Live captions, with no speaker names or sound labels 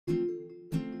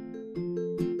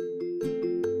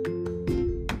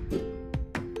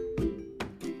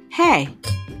Hey,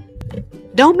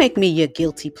 don't make me your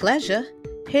guilty pleasure.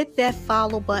 Hit that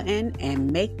follow button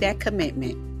and make that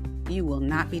commitment. You will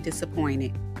not be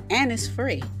disappointed. And it's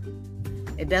free.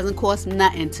 It doesn't cost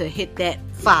nothing to hit that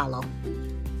follow.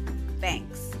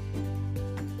 Thanks.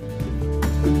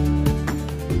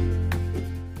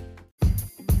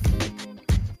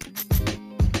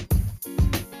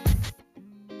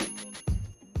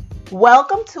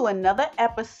 Welcome to another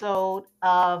episode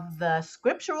of the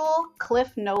Scriptural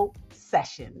Cliff Note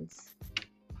Sessions.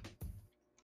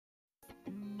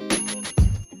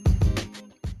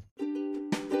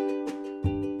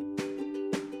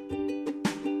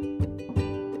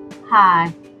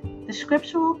 Hi, the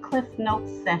Scriptural Cliff Note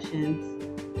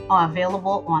Sessions are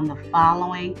available on the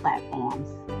following platforms: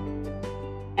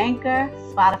 Anchor,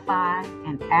 Spotify,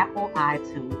 and Apple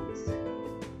iTunes.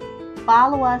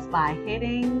 Follow us by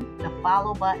hitting the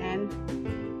follow button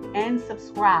and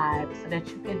subscribe so that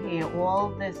you can hear all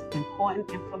this important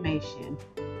information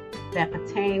that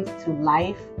pertains to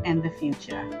life and the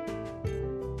future.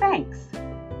 Thanks.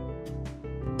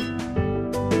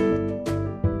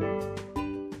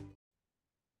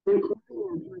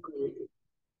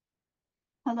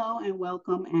 Hello and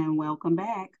welcome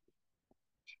back.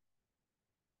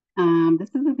 This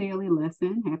is a daily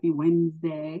lesson. Happy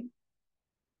Wednesday.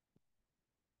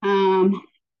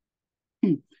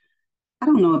 I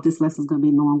don't know if this lesson is going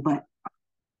to be long, but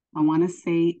I want to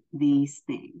say these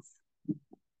things.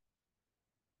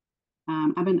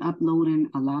 I've been uploading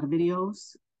a lot of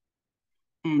videos,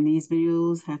 and these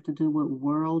videos have to do with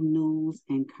world news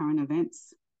and current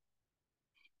events.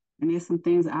 And there's some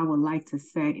things I would like to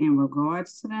say in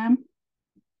regards to them.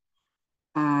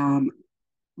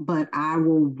 But I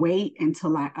will wait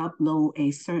until I upload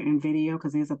a certain video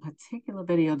because there's a particular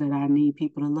video that I need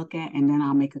people to look at, and then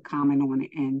I'll make a comment on it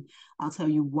and I'll tell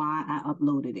you why I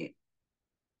uploaded it.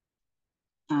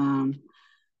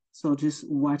 So just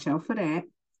watch out for that.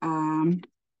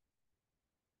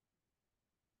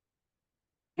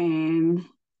 And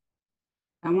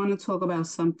I want to talk about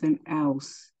something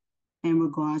else in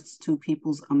regards to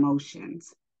people's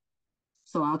emotions.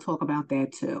 So I'll talk about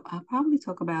that too. I'll probably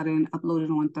talk about it and upload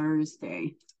it on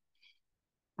Thursday.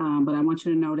 But I want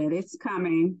you to know that it's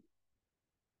coming.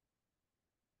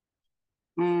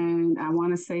 And I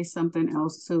want to say something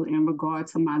else too in regard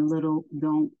to my little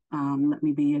don't let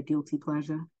me be your guilty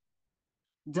pleasure.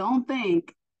 Don't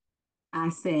think I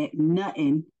said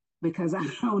nothing because I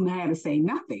don't know how to say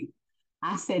nothing.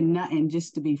 I said nothing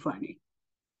just to be funny.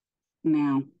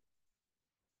 Now,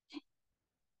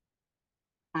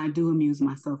 I do amuse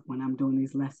myself when I'm doing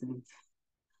these lessons.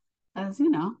 As you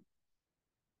know,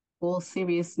 all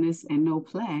seriousness and no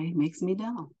play makes me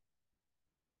dull.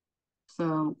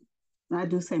 So I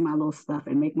do say my little stuff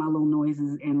and make my little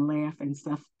noises and laugh and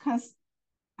stuff because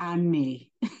I'm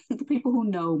me. The people who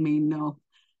know me know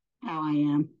how I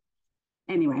am.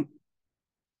 Anyway,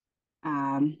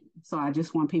 so I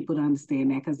just want people to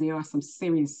understand that because there are some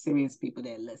serious people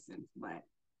that listen. But,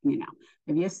 you know,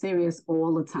 if you're serious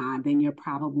all the time, then you're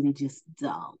probably just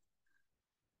dull.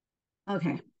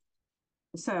 Okay,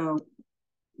 so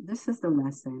this is the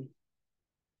lesson.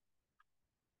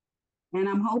 And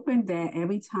I'm hoping that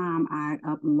every time I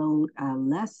upload a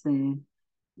lesson,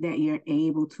 that you're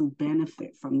able to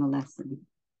benefit from the lesson.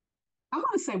 I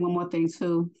want to say one more thing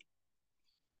too.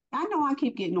 I know I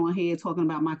keep getting on here talking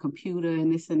about my computer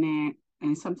and this and that,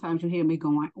 and sometimes you hear me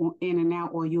going in and out,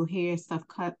 or you'll hear stuff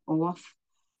cut off.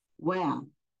 Well,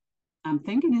 I'm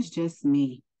thinking it's just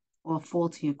me or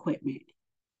faulty equipment.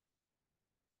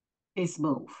 It's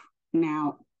both.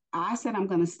 Now, I said I'm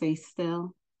going to stay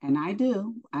still, and I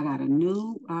do. I got a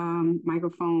new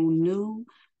microphone, new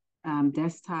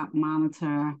desktop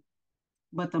monitor,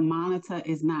 but the monitor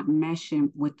is not meshing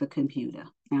with the computer.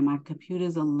 Now, my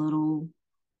computer's a little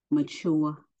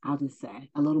mature, I'll just say,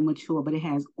 a little mature, but it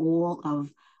has all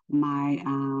of my,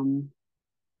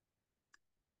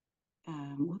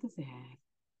 what does it have?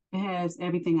 It has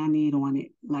everything I need on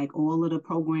it, like all of the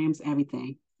programs,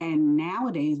 everything. And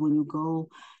nowadays, when you go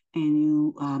and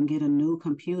you get a new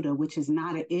computer, which is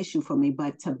not an issue for me,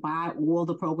 but to buy all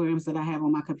the programs that I have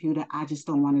on my computer, I just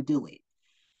don't want to do it.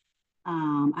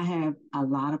 I have a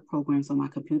lot of programs on my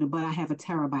computer, but I have a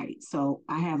terabyte, so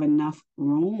I have enough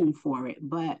room for it.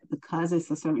 But because it's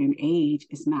a certain age,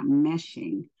 it's not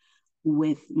meshing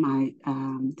with my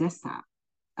desktop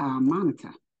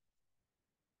monitor.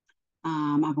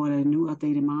 I bought a new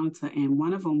updated monitor, and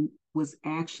one of them was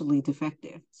actually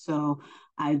defective. So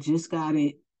I just got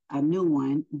a new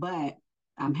one, but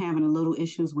I'm having a little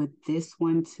issues with this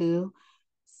one too.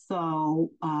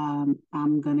 So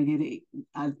I'm gonna get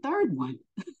a third one.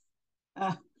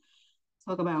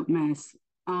 Talk about mess.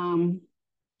 Um,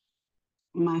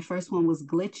 my first one was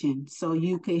glitching. So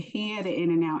you could hear the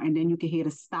in and out, and then you could hear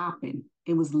the stopping.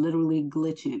 It was literally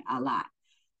glitching a lot.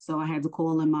 So I had to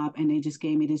call them up, and they just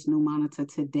gave me this new monitor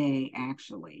today,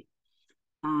 actually.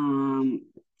 Um,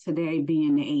 Today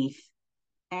being the 8th,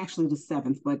 actually the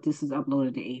 7th, but this is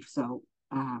uploaded the 8th. So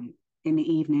in the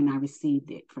evening, I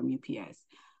received it from UPS.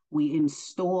 We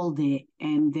installed it,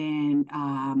 and then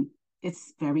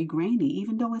it's very grainy,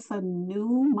 even though it's a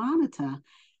new monitor.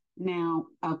 Now,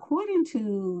 according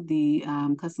to the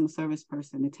customer service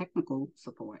person, the technical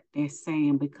support, they're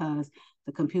saying because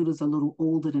the computer's a little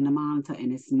older than the monitor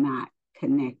and it's not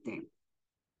connecting.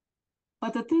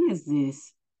 But the thing is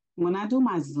this, when I do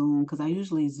my Zoom, because I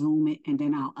usually Zoom it and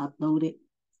then I'll upload it,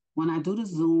 when I do the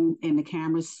Zoom and the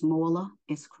camera's smaller,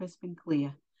 it's crisp and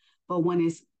clear. But when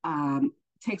it's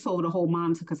takes over the whole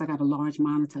monitor because I got a large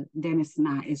monitor, then it's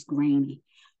not, it's grainy.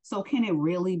 So can it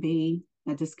really be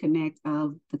a disconnect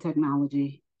of the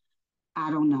technology? I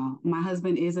don't know. My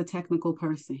husband is a technical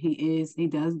person. He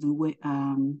does do what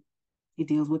he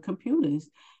deals with computers.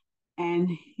 And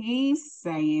he's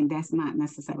saying that's not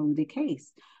necessarily the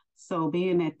case. So,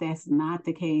 being that that's not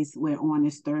the case, we're on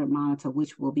this third monitor,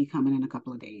 which will be coming in a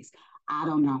couple of days. I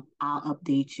don't know. I'll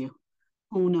update you.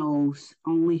 Who knows?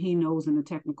 Only he knows, and the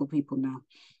technical people know.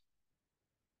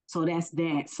 So, that's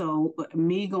that. So,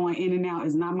 me going in and out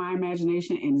is not my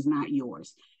imagination and it's not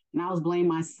yours. And I was blaming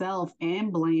myself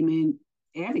and blaming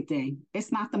everything.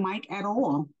 It's not the mic at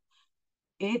all.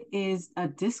 It is a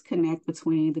disconnect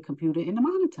between the computer and the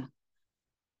monitor.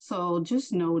 So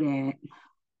just know that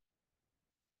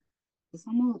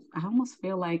I almost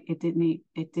feel like it didn't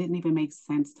even make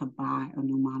sense to buy a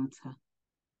new monitor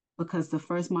because the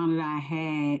first monitor I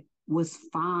had was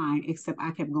fine, except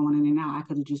I kept going in and out. I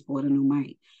could have just bought a new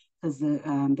mic because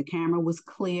the camera was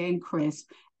clear and crisp,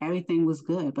 everything was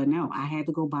good. But no, I had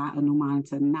to go buy a new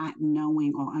monitor, not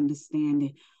knowing or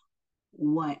understanding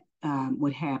what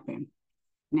would happen.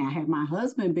 Now, had my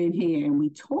husband been here and we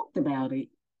talked about it,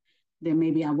 then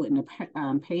maybe I wouldn't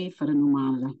have paid for the new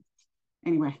monitor.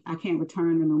 Anyway, I can't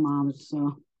return the new monitor,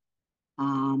 so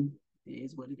it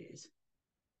is what it is.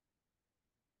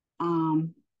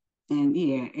 Um, and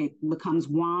yeah, it becomes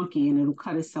wonky and it'll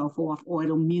cut itself off or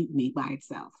it'll mute me by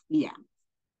itself. Yeah.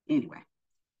 Anyway,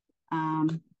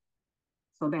 um,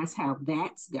 so that's how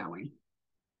that's going.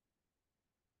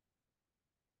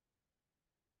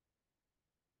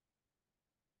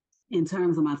 In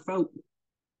terms of my throat,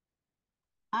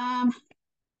 um,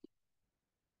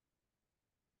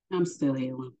 I'm still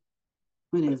healing.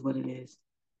 It is what it is.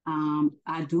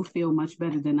 I do feel much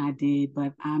better than I did,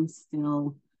 but I'm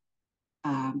still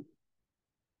um,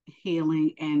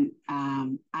 healing, and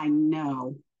I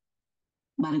know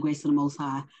by the grace of the Most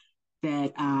High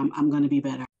that I'm going to be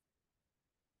better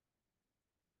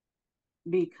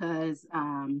because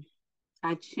I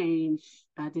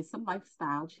did some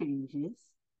lifestyle changes,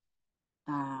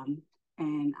 um,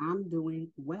 and I'm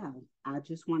doing well. I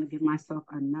just want to give myself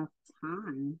enough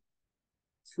time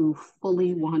to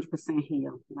fully 100%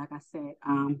 heal. Like I said,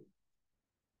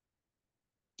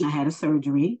 I had a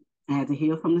surgery. I had to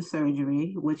heal from the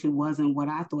surgery, which it wasn't what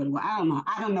I thought it was. I don't know.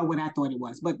 I don't know what I thought it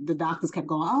was, but the doctors kept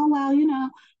going, oh, well,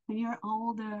 when you're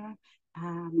older,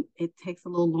 it takes a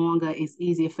little longer. It's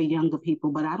easier for younger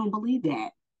people, but I don't believe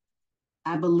that.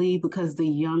 I believe because the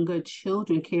younger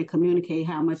children can't communicate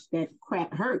how much that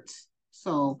crap hurts.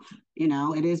 So,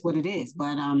 it is what it is.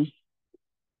 But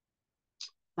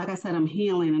like I said, I'm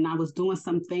healing and I was doing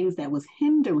some things that was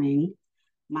hindering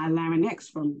my larynx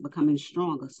from becoming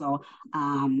stronger. So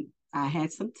I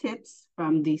had some tips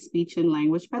from the speech and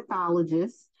language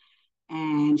pathologist,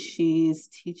 and she's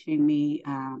teaching me,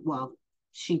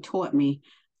 she taught me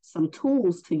some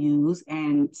tools to use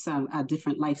and some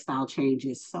different lifestyle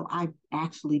changes. So I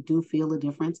actually do feel a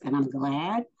difference, and I'm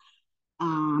glad.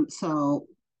 So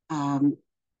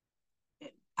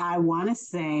I want to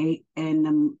say in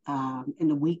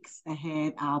the weeks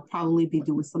ahead, I'll probably be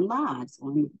doing some lives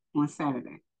on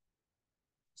Saturday.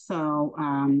 So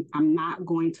I'm not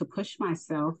going to push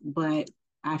myself, but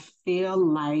I feel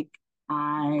like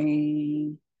I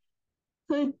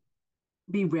could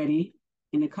be ready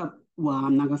in a couple. Well,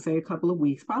 I'm not going to say a couple of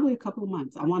weeks, probably a couple of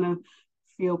months. I want to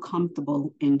feel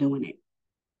comfortable in doing it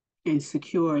and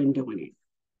secure in doing it.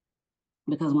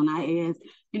 Because when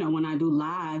I do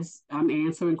lives, I'm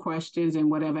answering questions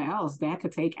and whatever else. That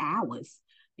could take hours,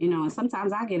 and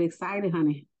sometimes I get excited,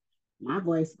 honey. My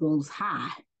voice goes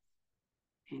high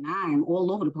and I am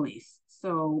all over the place.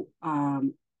 So,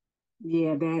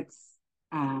 yeah, that's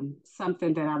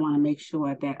something that I want to make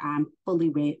sure that I'm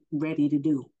fully ready to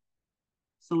do.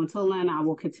 So until then, I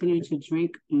will continue to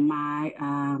drink my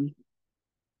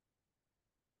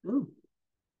Ooh,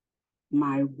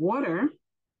 my water,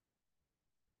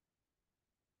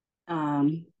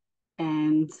 um,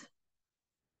 and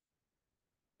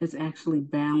it's actually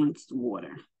balanced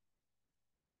water,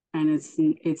 and it's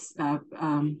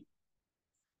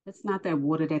not that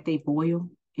water that they boil.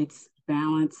 It's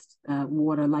balanced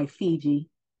water like Fiji,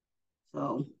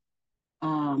 so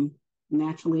um,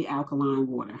 naturally alkaline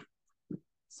water.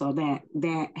 So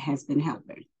that has been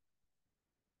helping.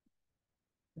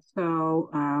 So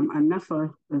enough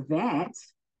of that.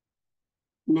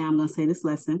 Now I'm going to say this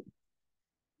lesson,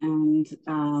 and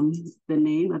the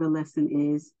name of the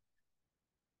lesson is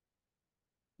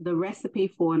the recipe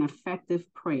for an effective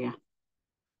prayer,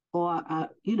 or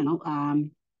the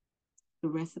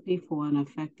recipe for an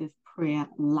effective prayer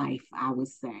life, I would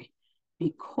say,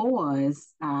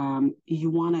 because you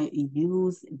want to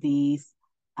use these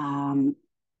um,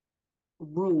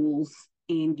 rules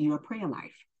in your prayer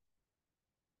life.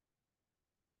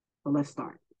 So let's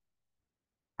start.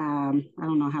 I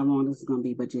don't know how long this is going to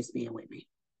be, but just bear with me.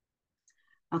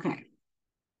 Okay,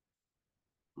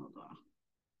 hold on.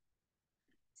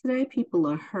 Today, people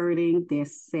are hurting, they're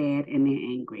sad, and they're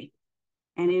angry,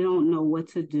 and they don't know what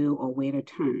to do or where to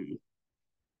turn.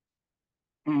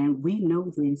 And we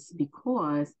know this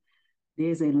because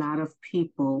there's a lot of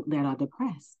people that are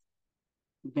depressed,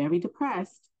 very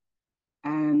depressed,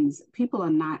 and people are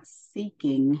not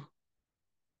seeking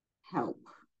help.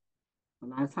 A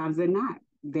lot of times they're not.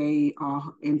 They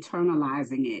are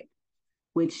internalizing it,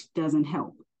 which doesn't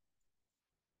help.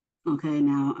 Okay,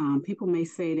 now people may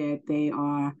say that they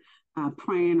are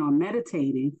praying or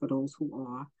meditating for those who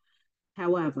are.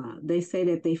 However, they say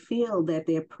that they feel that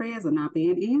their prayers are not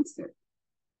being answered,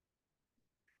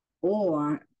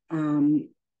 or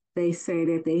they say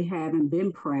that they haven't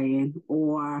been praying,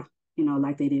 or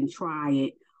like they didn't try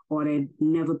it, or they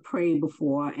never prayed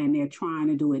before and they're trying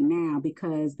to do it now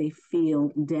because they feel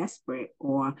desperate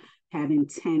or have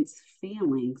intense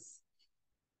feelings.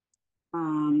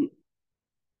 Um,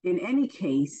 in any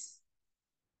case,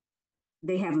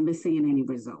 they haven't been seeing any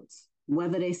results.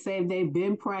 Whether they say they've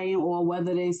been praying or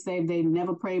whether they say they've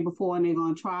never prayed before and they're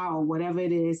going to try or whatever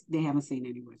it is, they haven't seen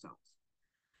any results.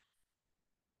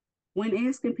 When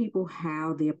asking people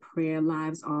how their prayer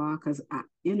lives are, because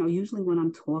usually when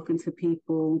I'm talking to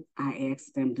people, I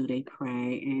ask them, do they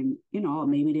pray? And,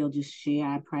 maybe they'll just share,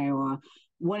 I pray, or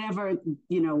whatever,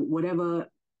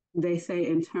 whatever they say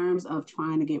in terms of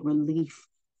trying to get relief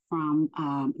from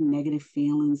negative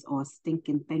feelings or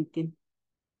stinking thinking.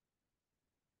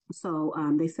 So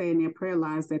they say in their prayer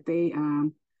lives that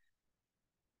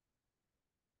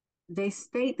they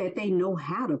state that they know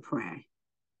how to pray.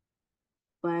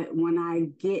 But when I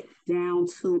get down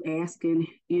to asking,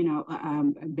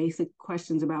 basic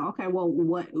questions about, okay, well,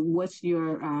 what's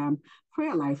your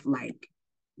prayer life like?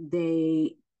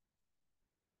 They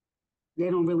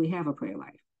they don't really have a prayer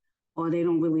life, or they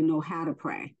don't really know how to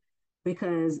pray,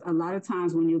 because a lot of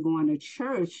times when you're going to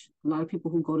church, a lot of people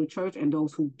who go to church and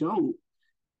those who don't,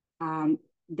 um,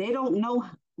 they don't know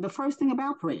the first thing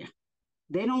about prayer.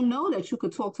 They don't know that you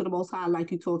could talk to the Most High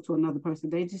like you talk to another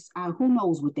person. They just, who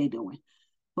knows what they're doing.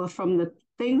 But from the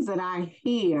things that I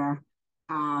hear,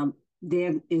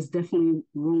 there is definitely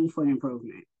room for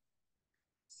improvement.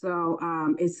 So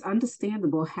it's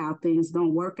understandable how things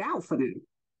don't work out for them.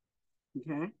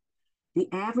 Okay. The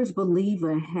average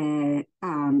believer had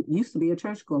used to be a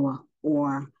churchgoer,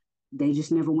 or they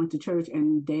just never went to church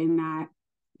and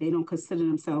they don't consider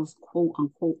themselves quote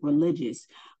unquote religious.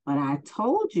 But I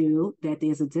told you that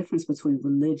there's a difference between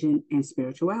religion and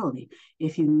spirituality.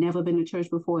 If you've never been to church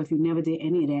before, if you never did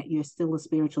any of that, you're still a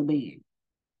spiritual being.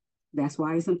 That's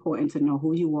why it's important to know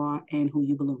who you are and who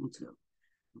you belong to.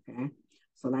 Okay.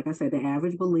 So, like I said, the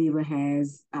average believer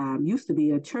has used to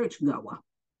be a church goer.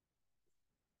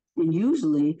 And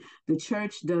usually the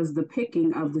church does the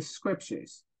picking of the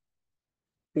scriptures.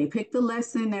 They pick the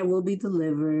lesson that will be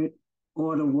delivered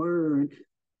or the word,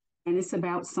 and it's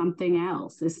about something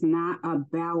else. It's not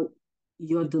about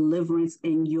your deliverance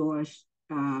and your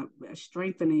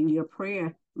strengthening your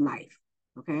prayer life.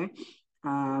 Okay.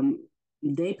 Um,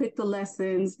 they pick the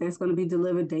lessons that's going to be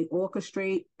delivered. They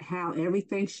orchestrate how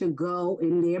everything should go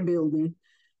in their building.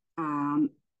 Um,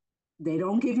 they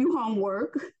don't give you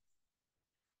homework.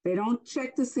 They don't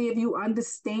check to see if you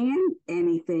understand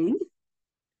anything.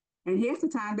 And half the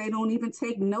time, they don't even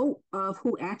take note of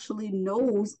who actually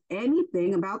knows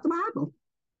anything about the Bible.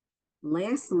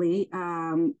 Lastly,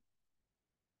 when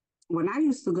I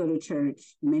used to go to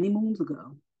church many moons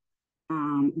ago,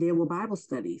 there were Bible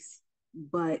studies.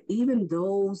 But even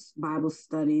those Bible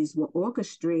studies were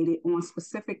orchestrated on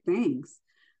specific things,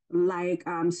 like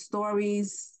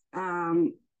stories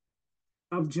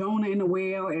of Jonah in the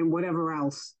whale and whatever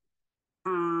else.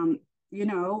 Um,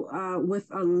 with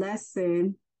a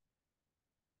lesson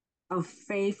of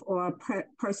faith or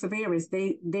perseverance.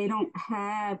 They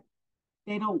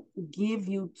don't give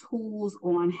you tools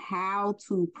on how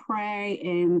to pray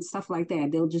and stuff like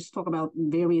that. They'll just talk about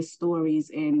various stories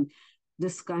and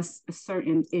discuss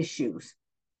certain issues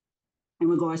in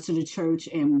regards to the church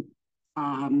and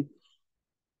um,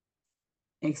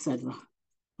 etc.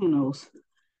 Who knows?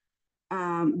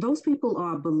 Those people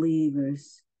are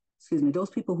believers. Excuse me. Those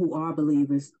people who are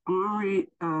believers aren't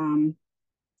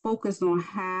focused on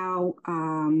how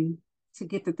to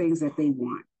get the things that they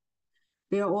want.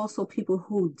 There are also people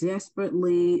who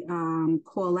desperately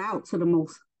call out to the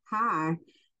Most High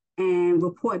and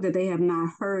report that they have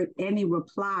not heard any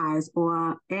replies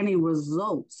or any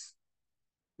results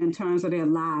in terms of their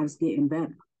lives getting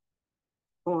better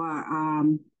or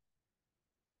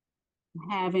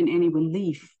having any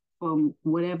relief from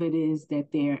whatever it is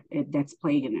that's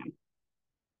plaguing them.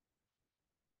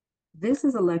 This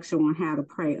is a lecture on how to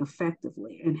pray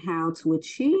effectively and how to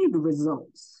achieve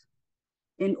results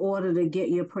in order to get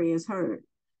your prayers heard.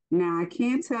 Now, I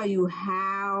can't tell you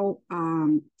how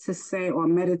to say or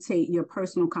meditate your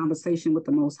personal conversation with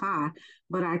the Most High,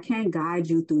 but I can guide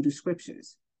you through the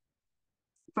scriptures.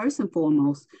 First and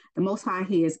foremost, the Most High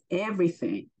hears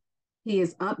everything. He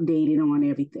is updated on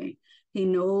everything. He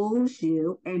knows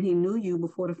you and he knew you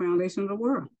before the foundation of the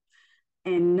world.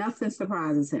 And nothing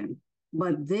surprises him.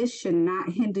 But this should not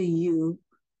hinder you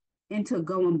into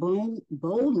going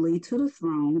boldly to the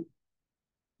throne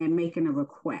and making a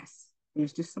request.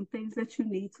 There's just some things that you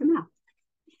need to know.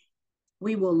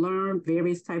 We will learn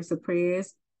various types of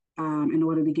prayers in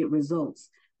order to get results,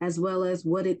 as well as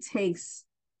what it takes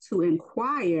to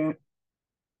inquire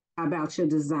about your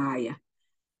desire.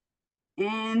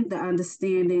 And the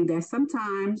understanding that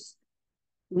sometimes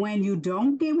when you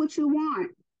don't get what you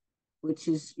want, which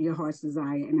is your heart's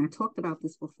desire, and I talked about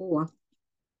this before,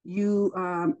 you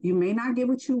may not get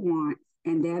what you want,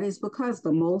 and that is because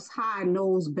the Most High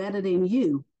knows better than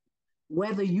you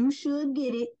whether you should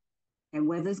get it and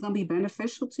whether it's going to be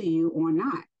beneficial to you or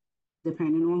not,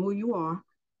 depending on who you are.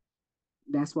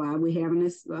 That's why we're having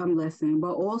this lesson.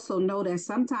 But also know that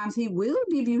sometimes he will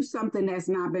give you something that's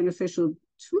not beneficial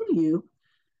to you,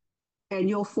 and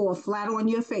you'll fall flat on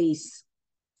your face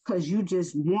because you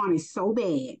just want it so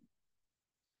bad.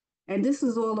 And this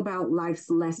is all about life's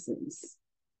lessons.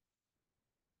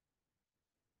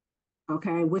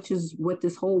 Okay, which is what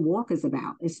this whole walk is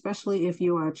about, especially if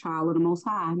you are a child of the Most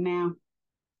High. Now,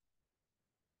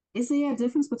 is there a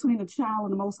difference between a child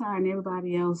of the Most High and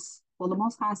everybody else? Well, the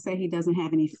Most High said he doesn't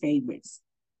have any favorites.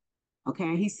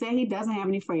 Okay, he said he doesn't have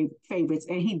any favorites,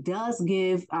 and he does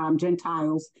give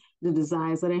Gentiles the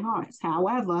desires of their hearts.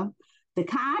 However, the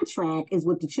contract is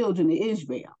with the children of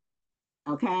Israel.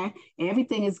 Okay,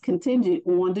 everything is contingent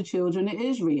on the children of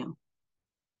Israel.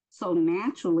 So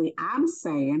naturally, I'm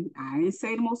saying, I didn't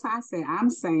say the Most High said, I'm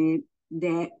saying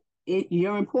that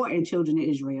you're important, children of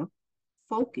Israel.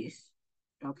 Focus.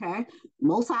 Okay,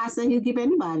 Most High said he'll give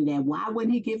anybody that. Why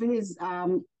wouldn't he give his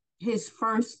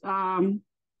first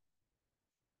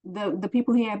the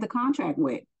people he had the contract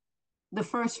with, the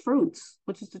first fruits,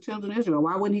 which is the children of Israel?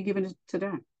 Why wouldn't he give it to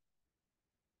them?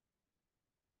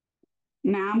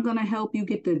 Now I'm going to help you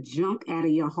get the junk out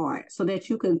of your heart so that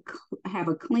you can have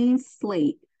a clean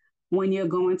slate when you're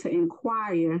going to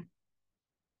inquire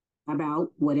about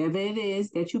whatever it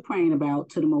is that you're praying about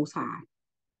to the Most High.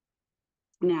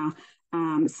 Now,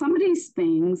 some of these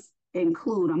things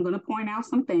include, I'm going to point out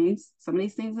some things. Some of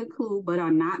these things include, but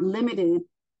are not limited,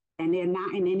 and they're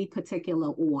not in any particular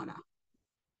order.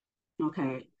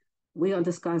 Okay, we'll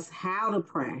discuss how to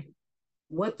pray,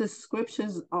 what the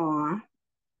scriptures are,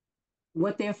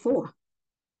 what they're for.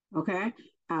 Okay,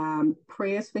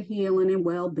 prayers for healing and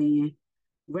well-being,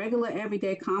 regular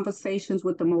everyday conversations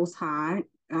with the Most High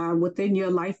within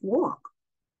your life walk,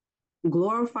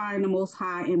 glorifying the Most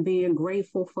High and being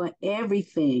grateful for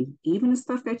everything, even the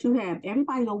stuff that you have.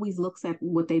 Everybody always looks at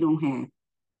what they don't have.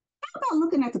 How about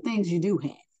looking at the things you do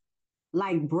have,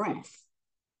 like breath?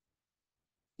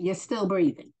 You're still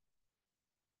breathing.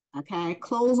 Okay,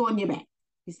 clothes on your back.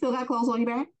 You still got clothes on your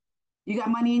back? You got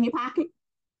money in your pocket?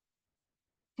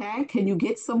 Okay, can you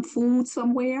get some food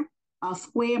somewhere? A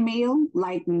square meal,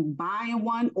 like buying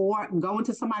one or going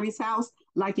to somebody's house,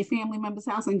 like your family member's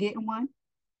house, and getting one?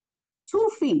 2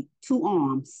 feet, 2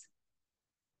 arms.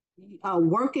 A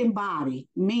working body,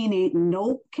 meaning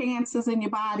no cancers in your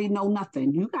body, no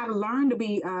nothing. You got to learn to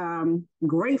be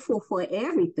grateful for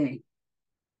everything.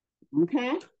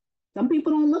 Okay? Some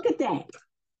people don't look at that.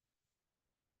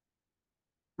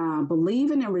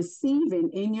 Believing and receiving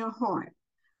in your heart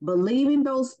Believing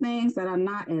those things that are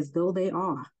not as though they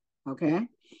are. Okay.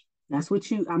 That's what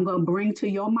I'm going to bring to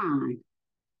your mind.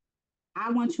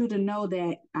 I want you to know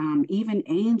that even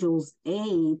angels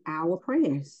aid our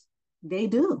prayers. They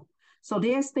do. So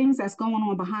there's things that's going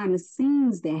on behind the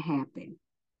scenes that happen.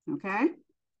 Okay.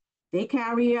 They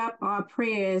carry up our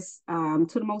prayers to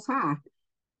the Most High.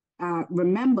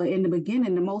 Remember, in the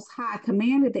beginning, the Most High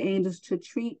commanded the angels to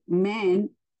treat men,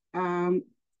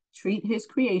 treat his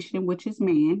creation, which is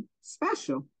man,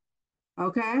 special.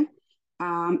 Okay.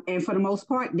 And for the most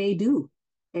part, they do,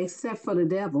 except for the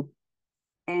devil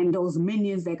and those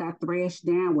minions that got thrashed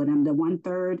down with him. The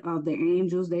 1/3 of the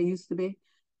angels they used to be,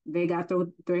 they got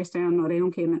thrashed down. No, they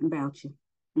don't care nothing about you.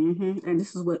 And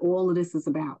this is what all of this is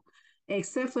about.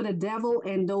 Except for the devil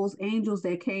and those angels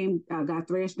that got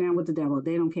thrashed down with the devil.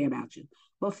 They don't care about you.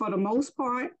 But for the most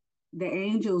part, the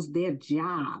angels, their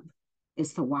job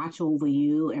is to watch over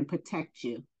you and protect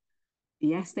you.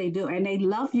 Yes, they do. And they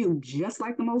love you just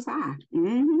like the Most High.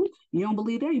 You don't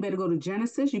believe that? You better go to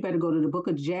Genesis. You better go to the book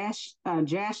of Jasher,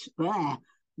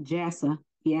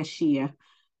 Yashia,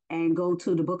 and go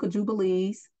to the book of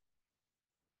Jubilees.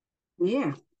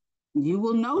 Yeah, you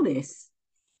will notice.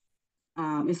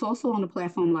 It's also on the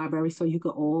platform library, so you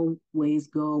can always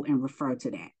go and refer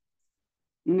to that.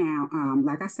 Now,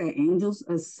 like I said, angels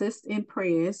assist in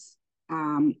prayers.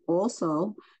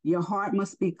 Also, your heart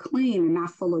must be clean and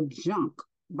not full of junk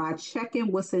by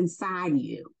checking what's inside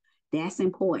you. That's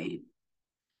important.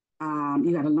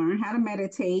 You got to learn how to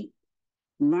meditate,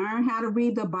 learn how to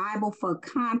read the Bible for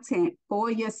content for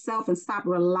yourself and stop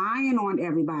relying on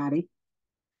everybody.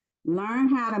 Learn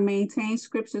how to maintain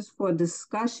scriptures for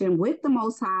discussion with the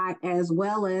Most High, as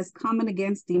well as coming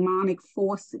against demonic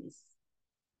forces.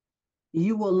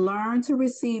 You will learn to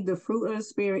receive the fruit of the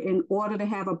Spirit in order to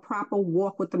have a proper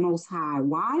walk with the Most High.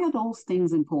 Why are those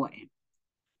things important?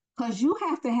 Because you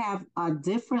have to have a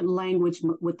different language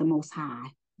with the Most High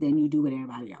than you do with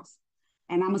everybody else.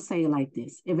 And I'm going to say it like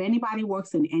this. If anybody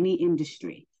works in any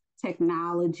industry,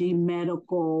 technology,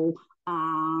 medical,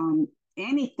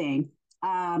 anything,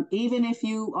 even if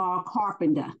you are a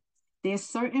carpenter, there's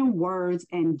certain words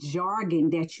and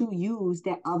jargon that you use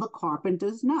that other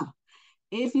carpenters know.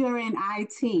 If you're in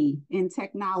IT, in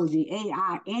technology,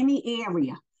 AI, any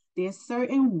area, there's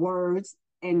certain words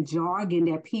and jargon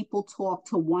that people talk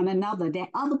to one another that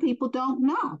other people don't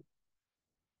know.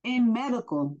 In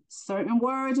medical, certain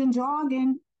words and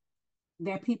jargon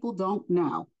that people don't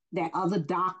know, that other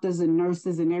doctors and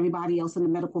nurses and everybody else in the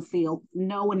medical field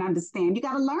know and understand. You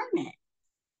got to learn that.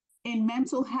 In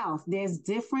mental health, there's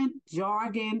different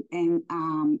jargon and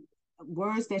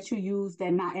words that you use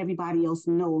that not everybody else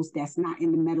knows that's not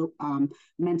in the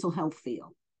mental health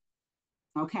field.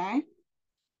 Okay?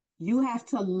 You have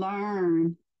to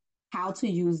learn how to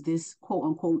use this quote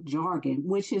unquote jargon,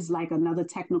 which is like another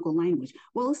technical language.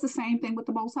 Well, it's the same thing with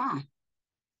the Most High.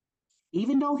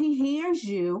 Even though he hears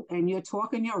you and you're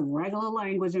talking your regular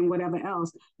language and whatever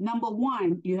else, number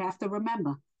one, you have to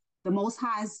remember the Most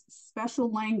High's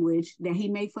special language that he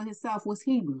made for himself was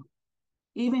Hebrew.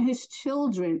 Even his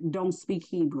children don't speak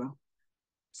Hebrew.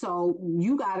 So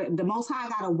the Most High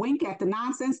got to wink at the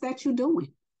nonsense that you're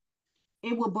doing.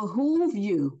 It will behoove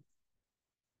you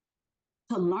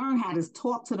to learn how to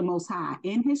talk to the Most High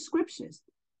in his scriptures,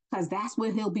 because that's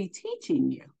what he'll be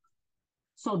teaching you.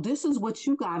 So this is what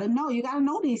you got to know. You got to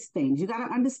know these things. You got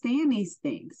to understand these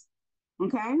things.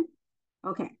 Okay?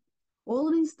 Okay. All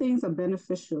of these things are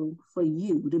beneficial for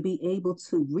you to be able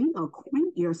to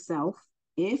reacquaint yourself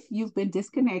if you've been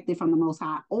disconnected from the Most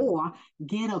High, or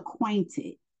get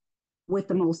acquainted with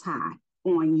the Most High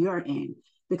on your end.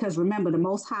 Because remember, the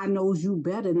Most High knows you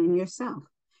better than yourself.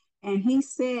 And he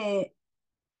said,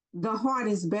 the heart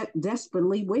is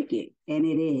desperately wicked, and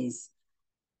it is.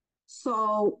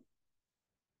 So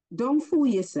don't fool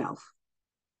yourself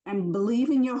and believe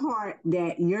in your heart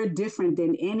that you're different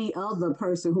than any other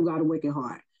person who got a wicked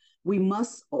heart. We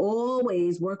must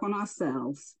always work on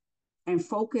ourselves and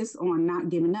focus on not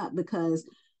giving up, because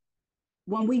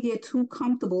when we get too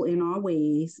comfortable in our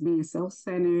ways, being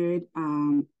self-centered,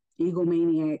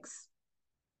 egomaniacs,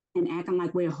 and acting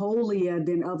like we're holier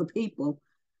than other people,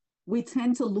 we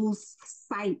tend to lose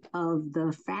sight of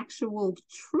the factual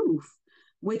truth,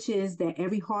 which is that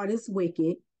every heart is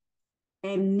wicked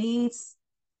and needs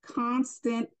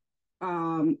constant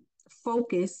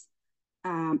focus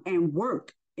and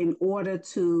work in order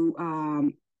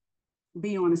to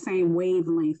be on the same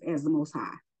wavelength as the Most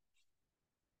High.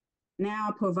 Now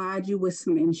I'll provide you with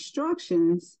some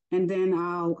instructions, and then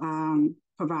I'll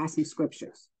provide some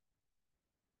scriptures.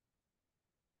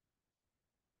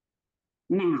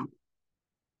 Now,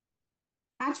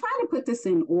 I try to put this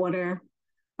in order,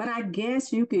 But I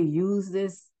guess you could use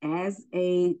this as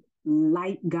a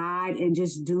light guide and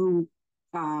just do,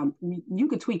 you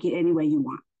could tweak it any way you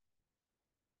want.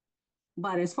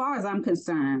 But as far as I'm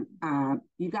concerned,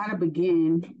 you got to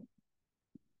begin.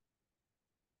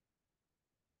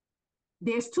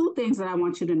 There's two things that I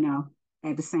want you to know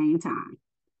at the same time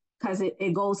because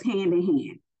it goes hand in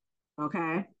hand.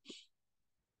 Okay.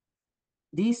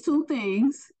 These two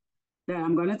things that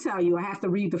I'm going to tell you, I have to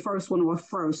read the first one off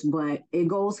first, but it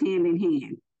goes hand in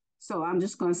hand. So I'm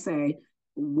just going to say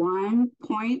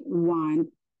 1.1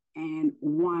 and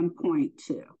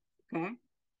 1.2. Okay.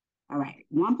 All right.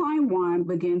 1.1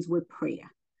 begins with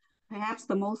prayer. Perhaps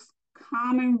the most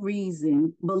common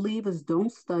reason believers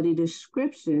don't study the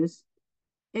scriptures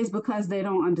is because they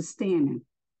don't understand them,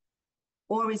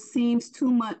 or it seems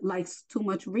too much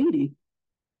reading.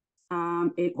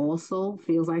 It also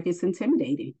feels like it's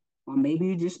intimidating, or maybe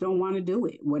you just don't want to do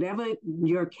it. Whatever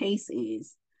your case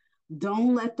is,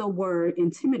 don't let the word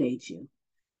intimidate you.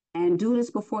 And do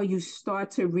this before you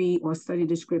start to read or study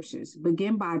the scriptures.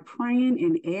 Begin by praying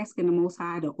and asking the Most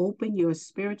High to open your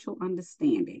spiritual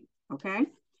understanding. Okay?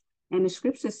 And the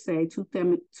scriptures say 2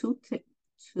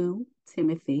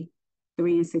 Timothy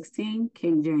 3 and 16,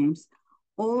 King James,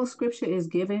 all scripture is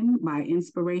given by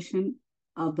inspiration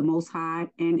of the Most High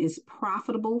and is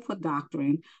profitable for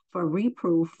doctrine, for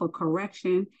reproof, for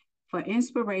correction, for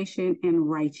inspiration and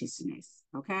righteousness.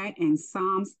 Okay? And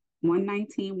Psalms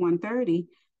 119, 130,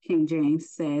 King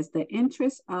James says, the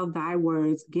interest of thy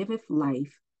words giveth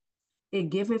life, it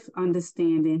giveth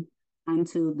understanding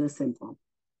unto the simple.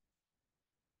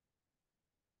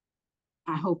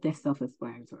 I hope that's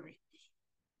self-explanatory.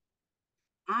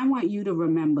 I want you to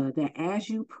remember that as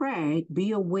you pray,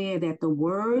 be aware that the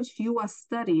words you are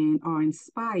studying are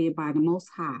inspired by the Most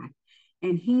High,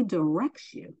 and He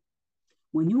directs you.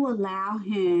 When you allow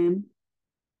Him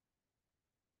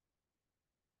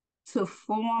to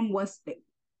form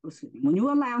when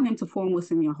you allow Him to form what's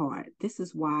in your heart, this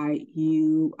is why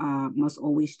you must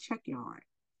always check your heart.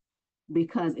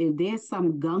 Because if there's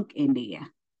some gunk in there,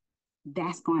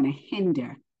 that's going to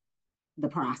hinder the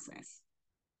process.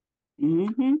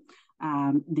 Mm-hmm.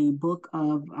 The book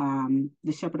of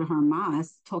the Shepherd of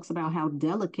Hermas talks about how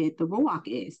delicate the Ruach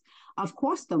is. Of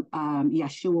course, the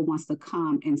Yeshua wants to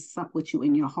come and sup with you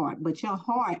in your heart, but your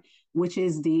heart, which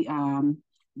is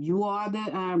you are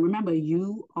remember,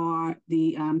 you are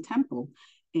the temple.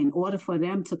 In order for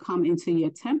them to come into your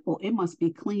temple, it must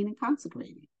be clean and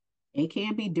consecrated. It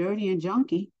can't be dirty and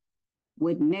junky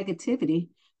with negativity.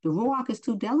 The Ruach is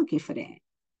too delicate for that.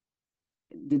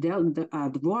 The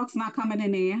Ruach's not coming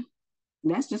in there.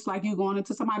 That's just like you going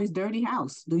into somebody's dirty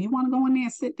house. Do you want to go in there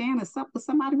and sit down and sup with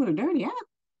somebody with a dirty house?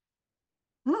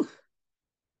 Ugh.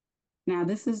 Now,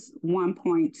 this is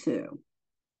 1.2.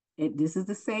 This is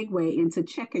the segue into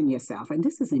checking yourself, and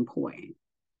this is important.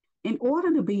 In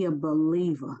order to be a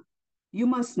believer, you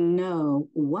must know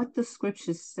what the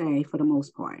scriptures say for the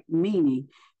most part, meaning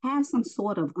have some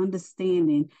sort of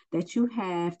understanding that you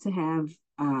have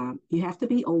to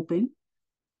be open,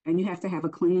 and you have to have a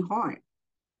clean heart,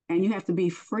 and you have to be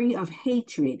free of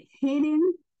hatred,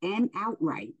 hidden and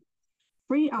outright,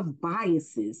 free of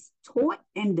biases, taught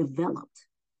and developed,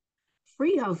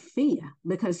 free of fear,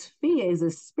 because fear is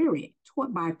a spirit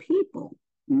taught by people,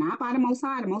 not by the Most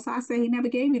High. The Most High said He never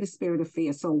gave you the spirit of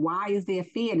fear. So why is there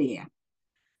fear there?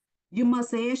 You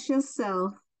must ask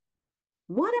yourself,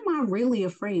 what am I really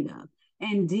afraid of?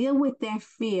 And deal with that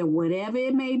fear, whatever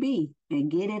it may be, and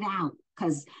get it out.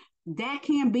 Because that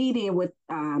can't be there with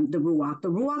the Ruach. The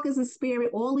Ruach is a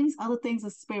spirit. All these other things are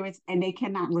spirits, and they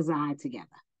cannot reside together.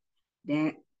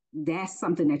 That's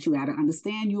something that you got to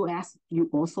understand. You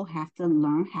also have to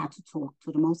learn how to talk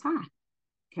to the Most High.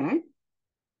 Okay?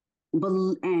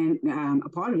 And a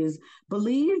part of it is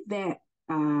believe that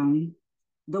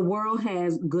the world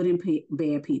has good and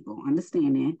bad people.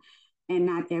 Understand that. And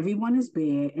not everyone is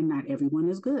bad and not everyone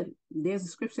is good. There's a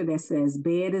scripture that says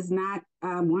bad is not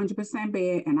 100%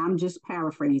 bad, and I'm just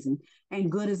paraphrasing, and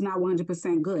good is not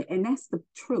 100% good. And that's the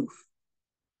truth,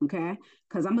 okay?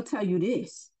 Because I'm going to tell you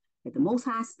this. If the Most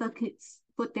High stuck his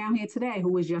foot down here today,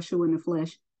 who is Yeshua in the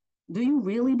flesh, do you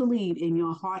really believe in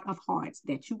your heart of hearts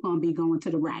that you're going to be going to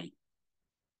the right?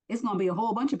 It's going to be a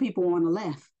whole bunch of people on the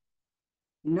left.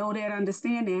 Know that,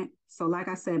 understand that. So like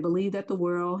I said, believe that the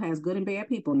world has good and bad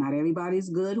people. Not everybody's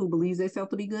good who believes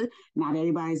themselves to be good. Not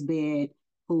everybody's bad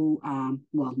who,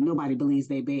 nobody believes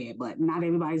they're bad, but not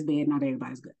everybody's bad, not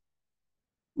everybody's good.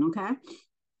 Okay?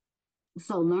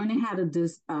 So learning how to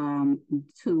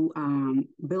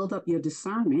build up your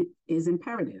discernment is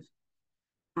imperative.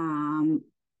 And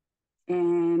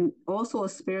also a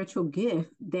spiritual gift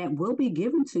that will be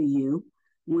given to you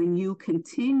when you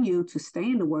continue to stay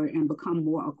in the word and become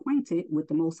more acquainted with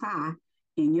the Most High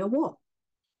in your walk.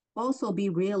 Also, be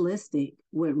realistic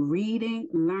with reading,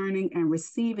 learning, and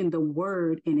receiving the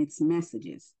word in its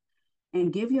messages.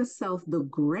 And give yourself the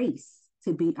grace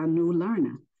to be a new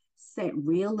learner. Set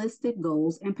realistic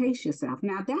goals and pace yourself.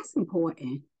 Now, that's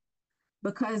important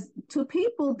because to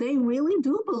people, they really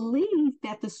do believe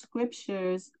that the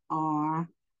scriptures are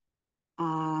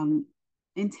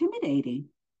intimidating.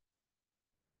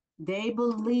 They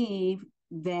believe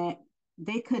that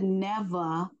they could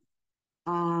never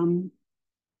I'm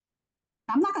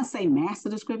not going to say master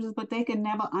the scriptures, but they can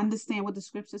never understand what the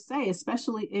scriptures say,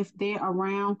 especially if they're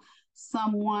around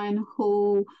someone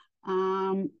who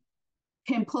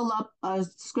can pull up a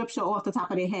scripture off the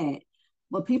top of their head.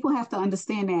 But people have to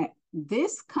understand that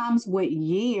this comes with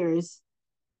years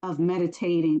of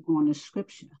meditating on the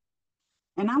scripture.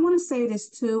 And I want to say this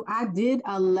too. I did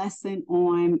a lesson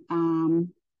on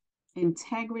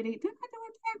integrity. Did I do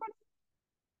integrity?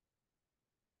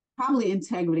 Probably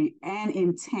integrity and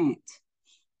intent.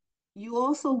 You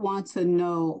also want to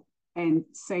know and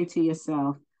say to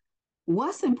yourself,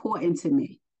 what's important to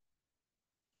me?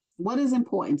 What is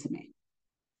important to me?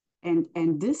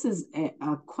 And this is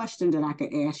a question that I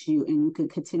could ask you, and you can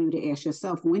continue to ask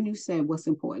yourself when you say what's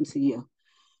important to you.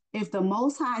 If the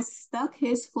Most High stuck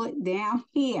his foot down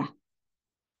here,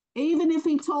 even if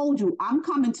he told you, I'm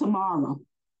coming tomorrow,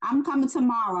 I'm coming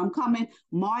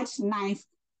March 9th,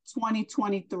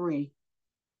 2023,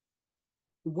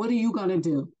 what are you going to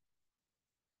do?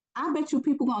 I bet you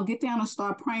people gonna get down and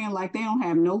start praying like they don't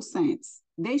have no sense.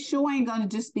 They sure ain't gonna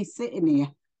just be sitting there.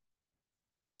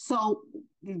 So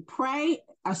pray,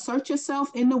 assert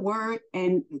yourself in the word,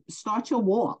 and start your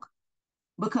walk,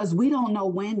 because we don't know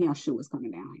when Yeshua is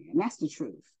coming down here, and that's the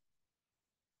truth.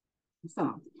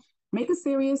 So make a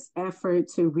serious effort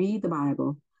to read the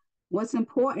Bible. What's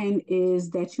important is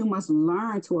that you must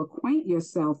learn to acquaint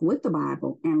yourself with the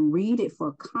Bible and read it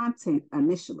for content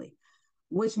initially,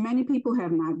 which many people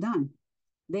have not done.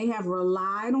 They have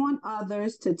relied on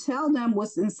others to tell them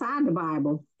what's inside the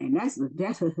Bible, and that's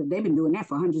they've been doing that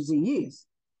for hundreds of years.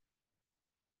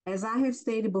 As I have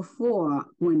stated before,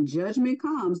 when judgment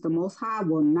comes, the Most High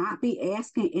will not be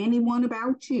asking anyone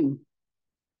about you.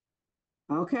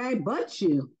 Okay, but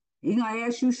you. He's gonna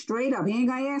ask you straight up. He ain't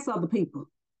gonna ask other people.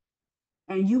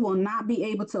 And you will not be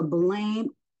able to blame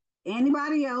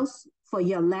anybody else for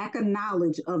your lack of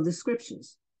knowledge of the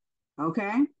scriptures.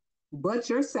 Okay, but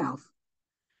yourself.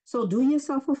 So do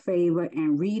yourself a favor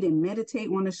and read and meditate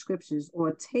on the scriptures,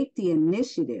 or take the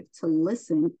initiative to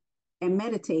listen and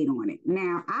meditate on it.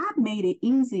 Now, I've made it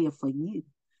easier for you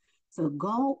to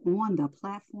go on the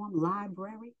platform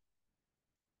library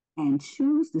and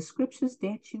choose the scriptures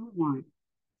that you want.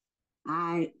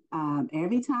 I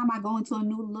every time I go into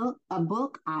a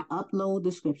book, I upload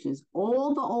the scriptures.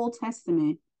 All the Old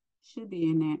Testament should be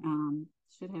in that.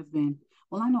 Should have been.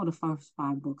 Well, I know the first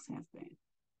 5 books have been.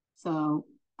 So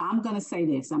I'm going to say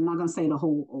this. I'm not going to say the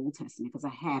whole Old Testament because I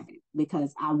haven't,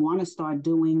 because I want to start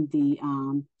doing the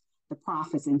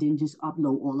prophets and then just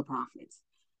upload all the prophets,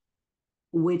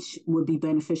 which would be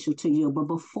beneficial to you. But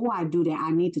before I do that,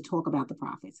 I need to talk about the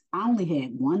prophets. I only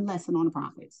had one lesson on the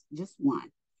prophets, just one.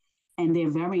 And they're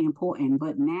very important.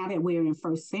 But now that we're in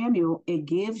 1 Samuel, it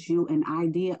gives you an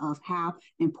idea of how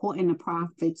important the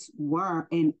prophets were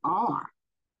and are.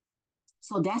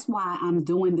 So that's why I'm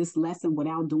doing this lesson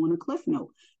without doing a cliff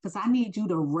note, because I need you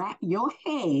to wrap your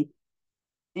head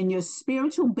and your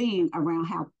spiritual being around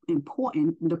how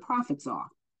important the prophets are,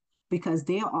 because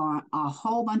there are a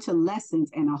whole bunch of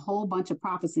lessons and a whole bunch of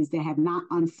prophecies that have not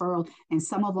unfurled, and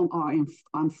some of them are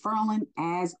unfurling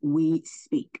as we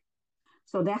speak.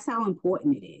 So that's how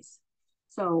important it is.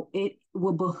 So it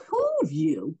will behoove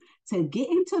you to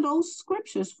get into those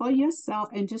scriptures for yourself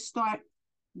and just start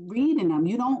reading them.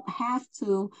 You don't have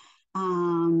to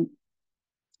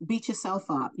beat yourself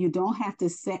up. You don't have to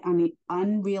set any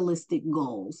unrealistic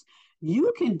goals.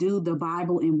 You can do the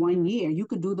Bible in 1 year. You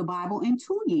could do the Bible in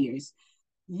 2 years.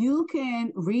 You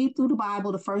can read through the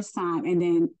Bible the first time and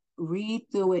then read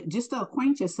through it just to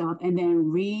acquaint yourself, and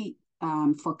then read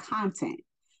for content.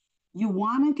 You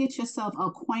want to get yourself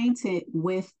acquainted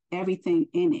with everything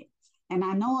in it. And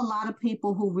I know a lot of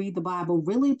people who read the Bible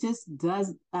really just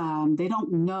they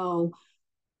don't know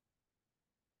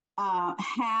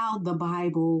how the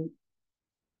Bible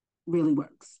really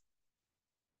works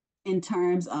in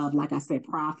terms of, like I said,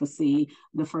 prophecy,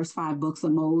 the first 5 books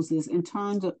of Moses, in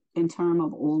terms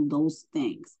of all those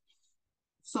things.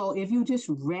 So if you just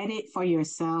read it for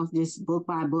yourself, just book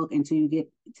by book until you get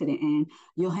to the end,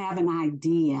 you'll have an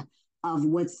idea of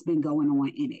what's been going on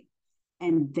in it.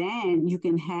 And then you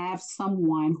can have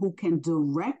someone who can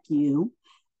direct you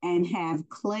and have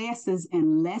classes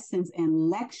and lessons and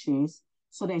lectures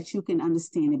so that you can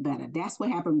understand it better. That's what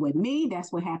happened with me.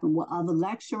 That's what happened with other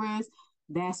lecturers.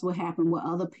 That's what happened with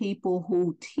other people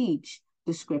who teach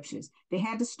the scriptures. They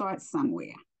had to start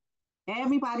somewhere.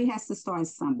 Everybody has to start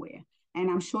somewhere. And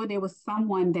I'm sure there was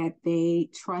someone that they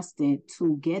trusted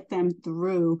to get them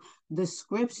through the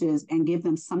scriptures and give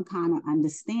them some kind of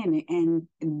understanding. And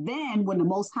then when the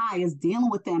Most High is dealing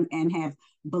with them and have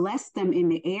blessed them in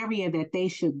the area that they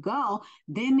should go,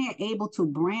 then they're able to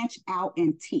branch out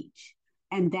and teach.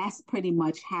 And that's pretty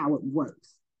much how it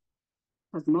works.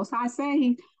 Because the Most High say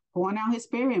He pouring out His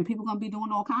Spirit and people are going to be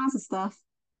doing all kinds of stuff.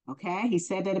 Okay. He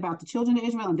said that about the children of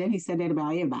Israel, and then He said that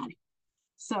about everybody.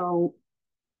 So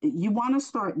you want to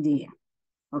start there,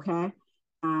 okay?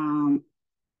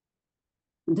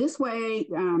 This way,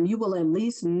 you will at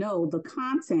least know the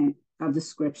content of the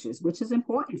scriptures, which is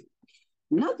important.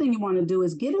 Another thing you want to do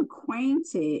is get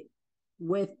acquainted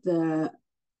with the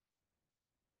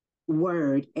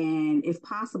word, and if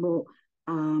possible,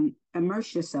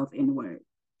 immerse yourself in the word.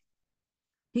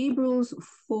 Hebrews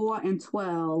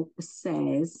 4:12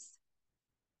 says,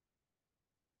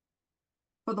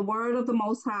 "For the word of the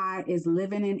Most High is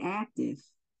living and active,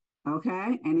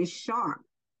 okay, and it's sharp,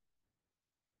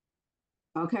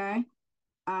 okay."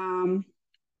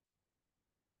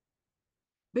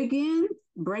 Begin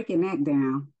breaking that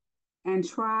down and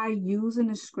try using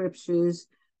the scriptures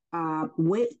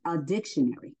with a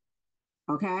dictionary,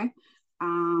 okay?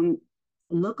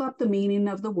 Look up the meaning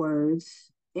of the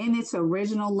words in its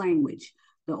original language.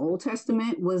 The Old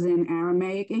Testament was in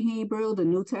Aramaic and Hebrew. The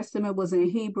New Testament was in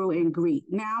Hebrew and Greek.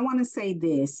 Now, I want to say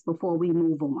this before we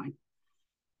move on.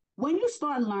 When you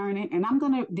start learning, and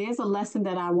there's a lesson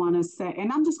that I want to say, and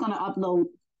I'm just going to upload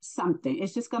something.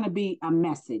 It's just going to be a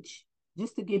message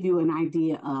just to give you an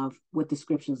idea of what the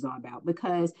scriptures are about,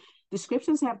 because the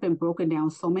scriptures have been broken down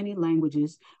so many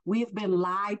languages. We've been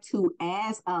lied to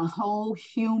as a whole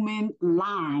human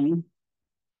line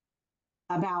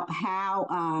about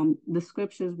how the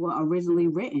scriptures were originally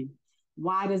written.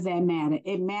 Why does that matter?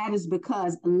 It matters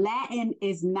because Latin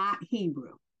is not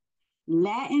Hebrew.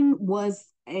 Latin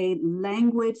was a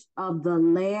language of the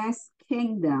last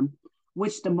kingdom,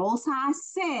 which the Most High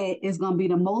said is going to be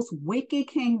the most wicked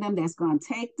kingdom that's going to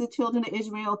take the children of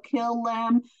Israel, kill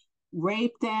them,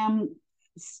 rape them,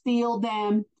 steal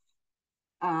them,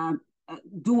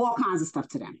 do all kinds of stuff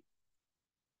to them.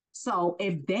 So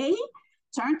if they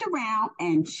turned around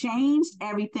and changed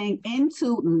everything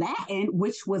into Latin,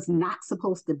 which was not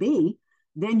supposed to be,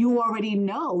 then you already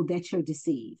know that you're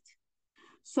deceived.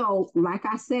 So, like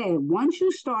I said, once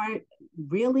you start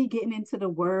really getting into the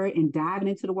word and diving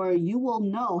into the word, you will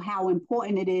know how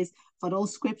important it is for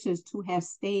those scriptures to have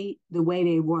stayed the way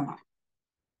they were.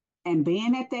 And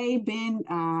being that they've been,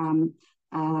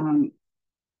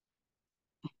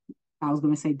 I was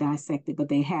going to say dissected, but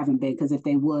they haven't been, because if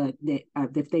they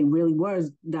really were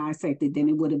dissected, then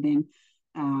it would have been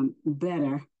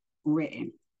better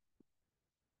written.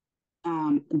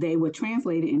 They were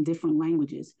translated in different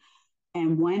languages.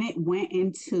 And when it went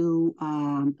into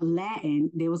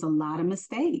Latin, there was a lot of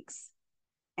mistakes.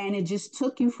 And it just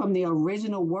took you from the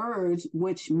original words,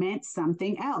 which meant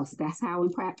something else. That's how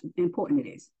important it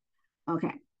is.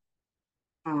 Okay.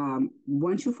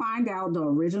 Once you find out the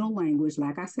original language,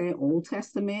 like I said, Old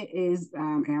Testament is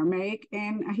Aramaic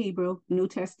and Hebrew, New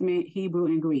Testament, Hebrew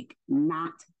and Greek,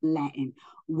 not Latin,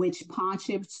 which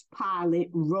Pontius Pilate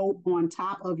wrote on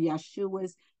top of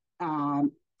Yeshua's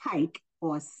pike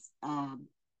or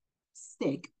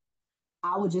stick.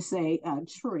 I would just say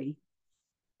tree.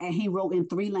 And he wrote in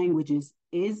 3 languages.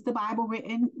 Is the Bible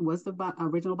written? Was the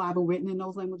original Bible written in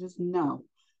those languages? No.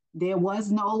 There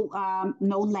was no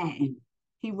Latin.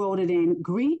 He wrote it in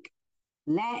Greek,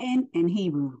 Latin, and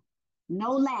Hebrew.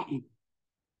 No Latin.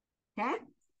 Okay?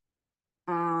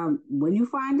 When you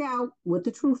find out what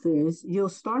the truth is, you'll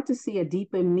start to see a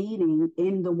deeper meaning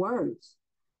in the words.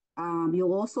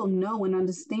 You'll also know and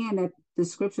understand that the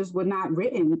scriptures were not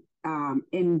written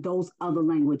in those other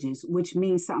languages, which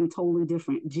means something totally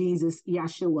different. Jesus,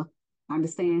 Yeshua,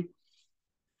 understand?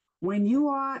 When you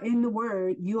are in the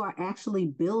word, you are actually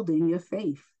building your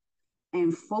faith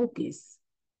and focus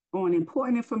on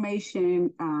important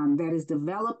information that is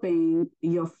developing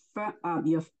your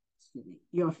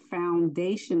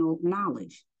foundational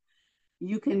knowledge.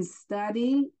 You can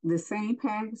study the same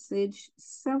passage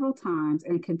several times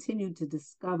and continue to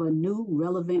discover new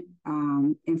relevant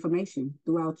information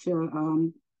throughout your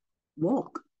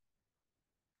walk.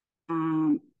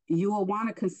 You will want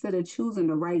to consider choosing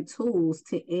the right tools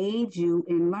to aid you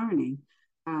in learning.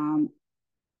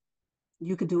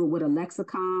 You could do it with a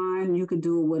lexicon. You could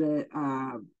do it with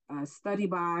a study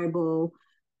Bible,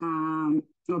 or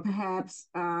perhaps,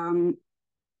 well,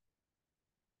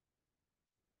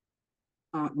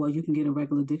 you can get a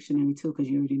regular dictionary too because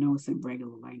you already know it's in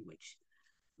regular language.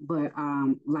 But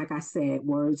like I said,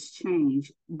 words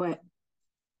change. But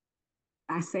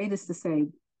I say this to say,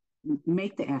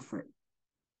 make the effort.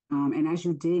 And as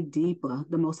you dig deeper,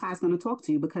 the Most High is going to talk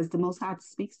to you because the Most High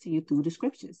speaks to you through the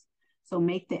scriptures. So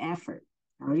make the effort.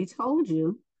 I already told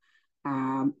you,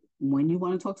 when you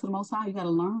want to talk to the Most High, you got to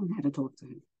learn how to talk to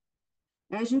Him.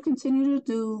 As you continue to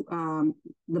do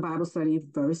the Bible study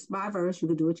verse by verse, you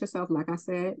can do it yourself. Like I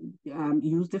said,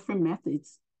 use different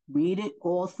methods. Read it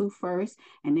all through first,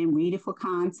 and then read it for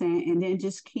content, and then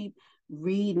just keep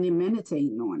reading and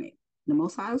meditating on it. The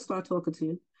Most High will start talking to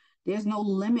you. There's no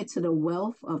limit to the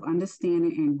wealth of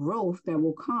understanding and growth that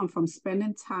will come from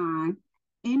spending time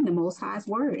in the Most High's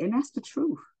Word, and that's the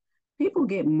truth. People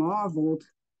get marveled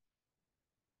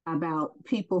about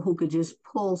people who could just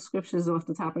pull scriptures off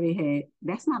the top of their head.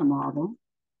 That's not a marvel.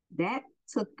 That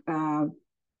took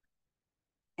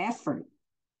effort.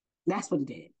 That's what it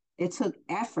did. It took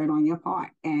effort on your part,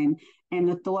 and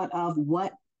the thought of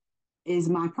what is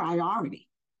my priority.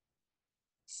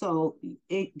 So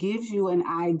it gives you an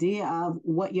idea of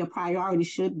what your priority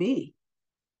should be.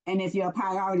 And if your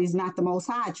priority is not the Most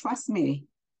High, trust me,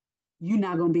 you're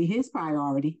not going to be His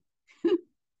priority.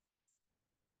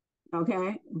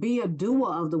 Okay? Be a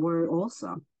doer of the word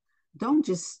also. Don't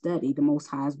just study the Most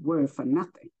High's word for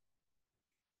nothing.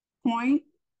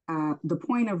 The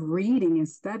point of reading and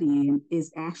studying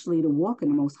is actually to walk in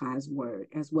the Most High's word,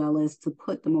 as well as to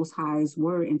put the Most High's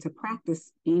word into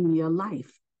practice in your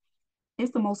life.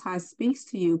 If the Most High speaks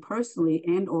to you personally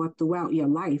and or throughout your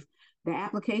life, the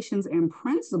applications and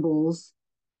principles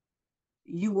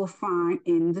you will find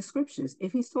in the scriptures.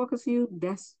 If He's talking to you,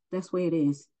 that's where it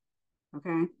is.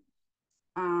 Okay?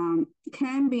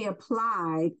 Can be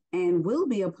applied and will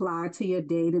be applied to your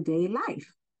day-to-day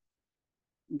life.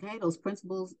 Okay, those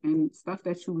principles and stuff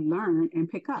that you learn and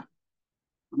pick up.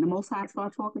 When the Most High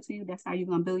start talking to you, that's how you're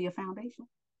going to build your foundation.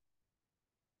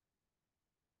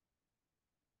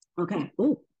 Okay.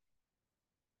 Ooh.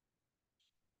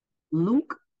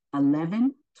 Luke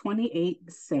 11:28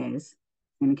 says,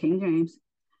 in King James,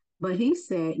 but He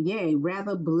said, yea,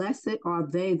 rather blessed are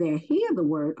they that hear the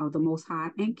word of the Most High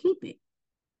and keep it.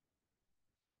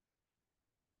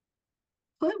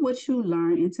 Put what you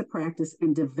learn into practice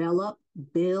and develop,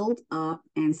 build up,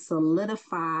 and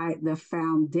solidify the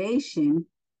foundation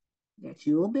that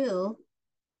you'll build,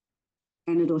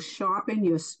 and it'll sharpen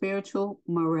your spiritual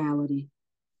morality.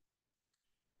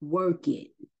 Work it.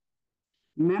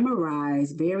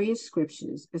 Memorize various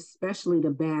scriptures, especially the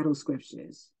battle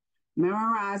scriptures.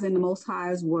 Memorizing the Most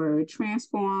High's word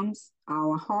transforms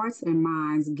our hearts and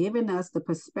minds, giving us the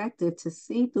perspective to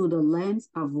see through the lens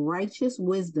of righteous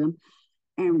wisdom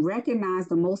and recognize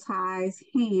the Most High's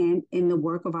hand in the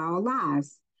work of our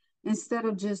lives, instead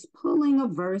of just pulling a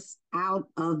verse out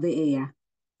of the air.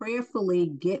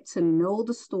 Prayerfully get to know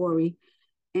the story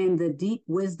and the deep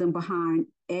wisdom behind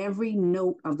every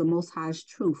note of the Most High's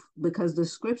truth, because the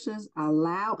scriptures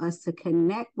allow us to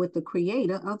connect with the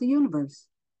creator of the universe.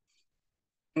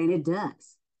 And it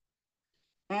does.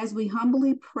 As we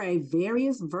humbly pray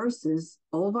various verses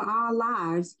over our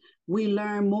lives, we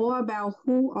learn more about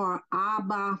who our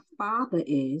Abba Father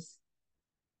is,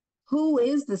 who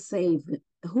is the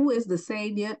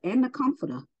Savior and the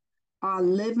Comforter, our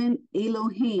living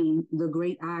Elohim, the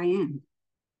great I Am.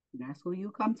 That's who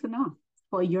you come to know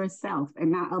for yourself and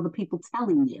not other people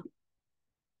telling you.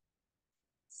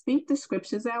 Speak the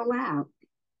scriptures out loud.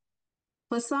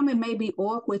 For some, it may be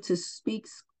awkward to speak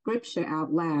scripture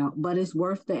out loud, but it's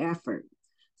worth the effort.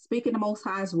 Speaking the Most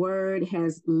High's word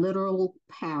has literal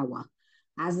power.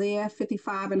 Isaiah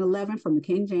 55:11 from the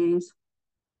King James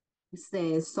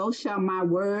says, so shall my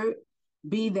word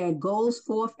be that goes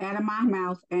forth out of my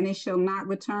mouth, and it shall not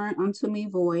return unto me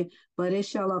void, but it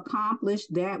shall accomplish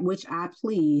that which I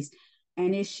please,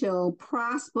 and it shall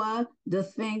prosper the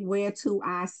thing whereto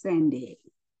I send it.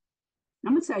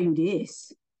 I'm going to tell you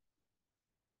this.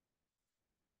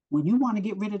 When you want to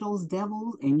get rid of those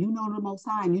devils and you know the Most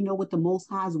High and you know what the Most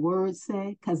High's word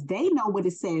said, because they know what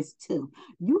it says too.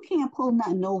 You can't pull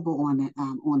nothing over on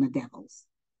the devils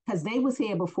because they was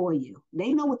here before you.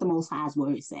 They know what the Most High's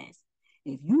word says.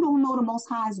 If you don't know the Most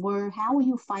High's word, how are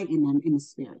you fighting them in the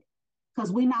spirit?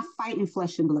 Because we're not fighting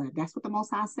flesh and blood. That's what the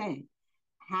Most High said.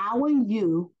 How are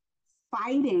you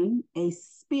fighting a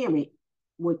spirit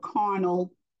with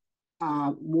carnal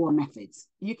war methods?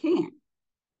 You can't.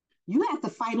 You have to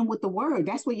fight them with the word.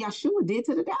 That's what Yeshua did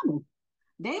to the devil.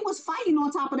 They was fighting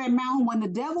on top of that mountain when the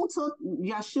devil took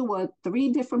Yeshua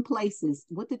 3 different places.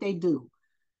 What did they do?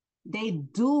 They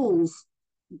duels.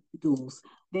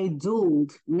 They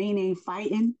dueled, meaning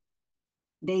fighting.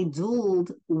 They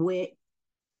dueled with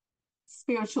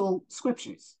spiritual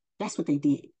scriptures. That's what they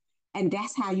did. And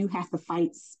that's how you have to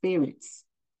fight spirits,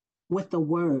 with the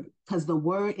word, because the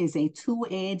word is a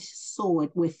two-edged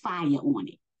sword with fire on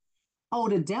it. Oh,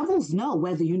 the devils know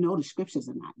whether you know the scriptures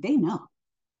or not. They know.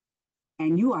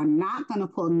 And you are not going to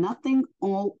pull nothing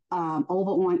over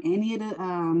on any of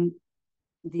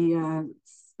the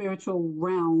spiritual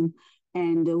realm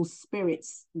and those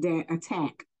spirits that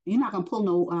attack. You're not going to pull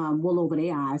no wool over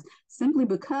their eyes, simply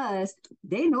because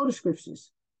they know the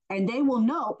scriptures, and they will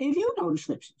know if you know the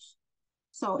scriptures.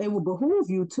 So it will behoove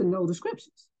you to know the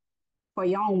scriptures for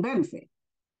your own benefit.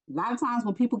 A lot of times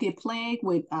when people get plagued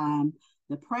with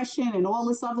depression and all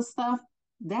this other stuff,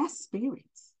 that's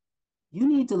spirits. You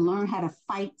need to learn how to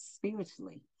fight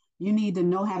spiritually. You need to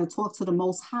know how to talk to the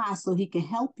Most High so he can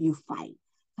help you fight,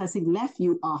 because he left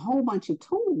you a whole bunch of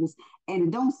tools and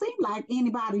it don't seem like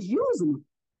anybody's using them.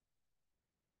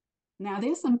 Now,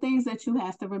 there's some things that you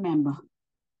have to remember.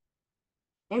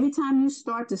 Every time you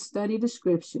start to study the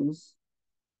scriptures,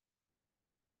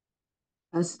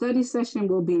 a study session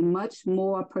will be much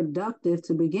more productive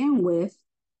to begin with,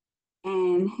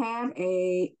 and have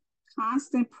a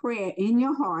constant prayer in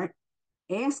your heart,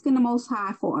 asking the Most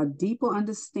High for a deeper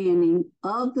understanding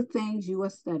of the things you are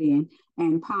studying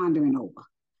and pondering over.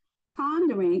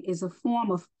 Pondering is a form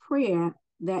of prayer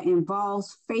that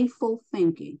involves faithful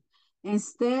thinking.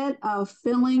 Instead of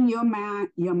filling your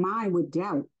mind with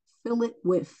doubt, fill it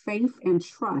with faith and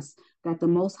trust that the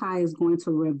Most High is going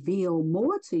to reveal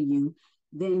more to you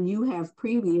than you have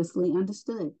previously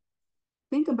understood.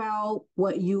 Think about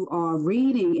what you are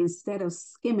reading instead of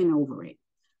skimming over it.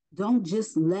 Don't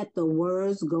just let the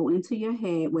words go into your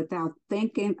head without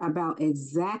thinking about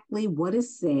exactly what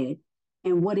is said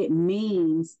and what it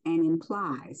means and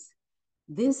implies.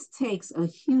 This takes a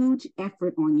huge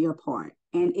effort on your part,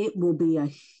 and it will be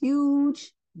a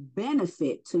huge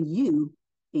benefit to you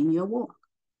in your walk.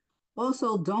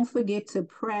 Also, don't forget to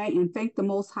pray and thank the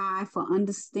Most High for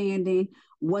understanding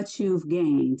what you've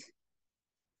gained.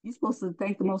 You're supposed to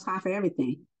thank the Most High for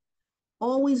everything.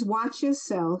 Always watch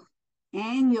yourself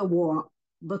and your walk,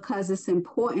 because it's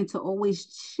important to always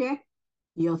check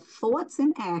your thoughts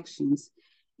and actions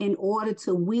in order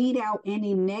to weed out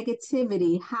any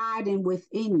negativity hiding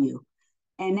within you.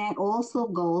 And that also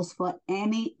goes for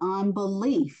any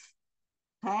unbelief.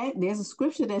 Okay? There's a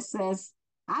scripture that says,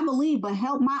 I believe, but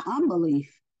help my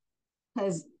unbelief.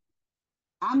 Because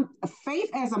faith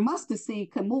as a mustard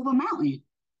seed can move a mountain.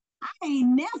 I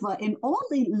ain't never in all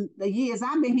the years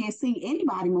I've been here seen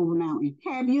anybody move a mountain.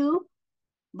 Have you?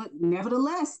 But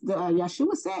nevertheless,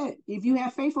 Yeshua said, if you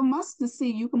have faith of mustard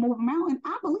seed, you can move a mountain.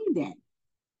 I believe that.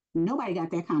 Nobody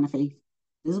got that kind of faith.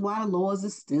 This is why the laws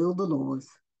is still the laws.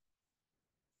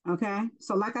 Okay?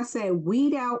 So like I said,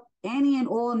 weed out any and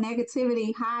all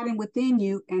negativity hiding within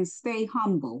you and stay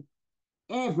humble.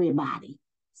 Everybody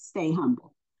stay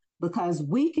humble, because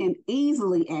we can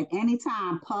easily at any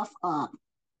time puff up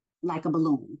like a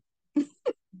balloon.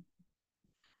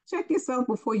 Check yourself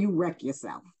before you wreck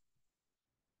yourself.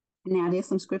 Now, there's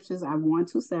some scriptures I want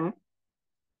to say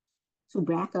to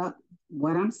back up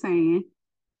what I'm saying,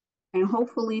 and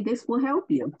hopefully this will help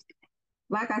you.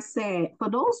 Like I said, for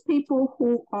those people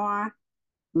who are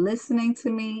listening to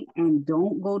me and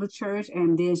don't go to church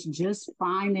and there's just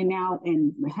finding out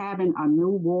and having a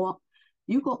new walk,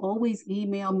 you can always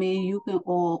email me. You can,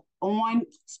 or on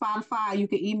Spotify, you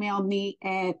can email me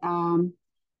at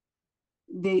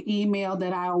the email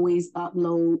that I always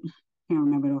upload. I can't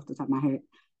remember it off the top of my head.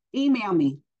 Email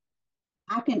me.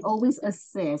 I can always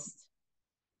assist.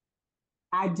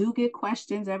 I do get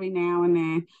questions every now and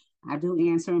then. I do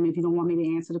answer them if you don't want me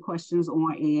to answer the questions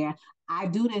on air. I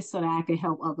do this so that I can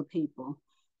help other people.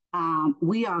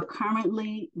 We are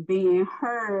currently being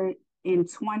heard in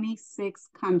 26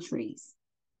 countries.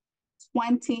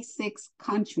 26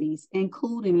 countries,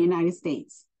 including the United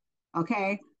States.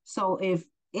 Okay? So if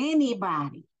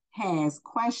anybody has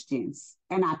questions,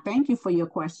 and I thank you for your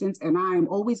questions, and I am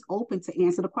always open to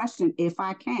answer the question if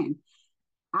I can.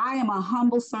 I am a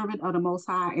humble servant of the Most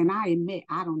High, and I admit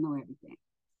I don't know everything.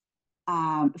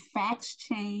 Facts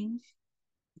change.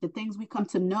 The things we come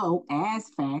to know as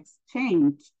facts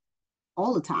change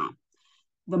all the time.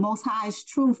 The Most High's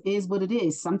truth is what it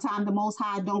is. Sometimes the Most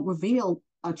High don't reveal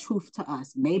a truth to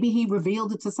us. Maybe he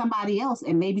revealed it to somebody else,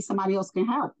 and maybe somebody else can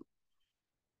help.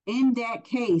 In that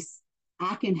case,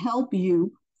 I can help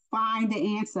you find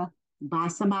the answer by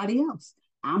somebody else.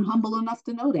 I'm humble enough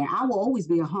to know that. I will always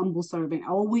be a humble servant,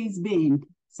 always been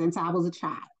since I was a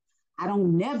child. I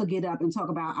don't never get up and talk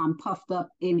about I'm puffed up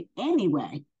in any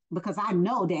way because I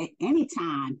know that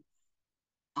anytime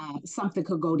something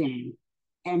could go down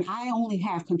and I only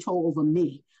have control over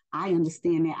me. I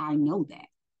understand that. I know that.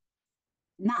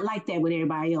 Not like that with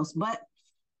everybody else, but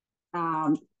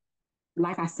um,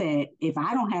 like I said, if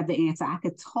I don't have the answer, I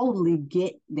could totally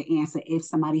get the answer if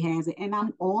somebody has it. And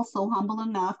I'm also humble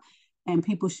enough, and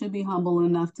people should be humble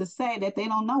enough to say that they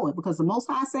don't know it because the Most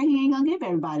High say He ain't gonna give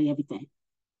everybody everything.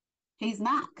 He's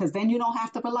not, because then you don't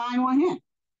have to rely on Him,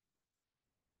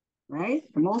 right?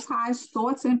 The Most High's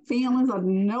thoughts and feelings are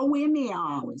nowhere near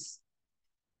ours.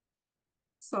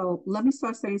 So let me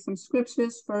start saying some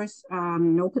scriptures first.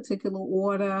 No particular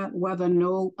order, whether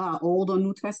no Old or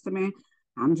New Testament.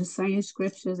 I'm just saying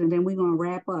scriptures, and then we're gonna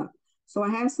wrap up. So I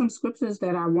have some scriptures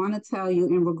that I want to tell you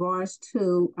in regards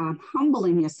to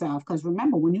humbling yourself. Because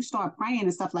remember, when you start praying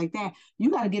and stuff like that, you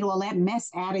got to get all that mess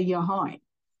out of your heart.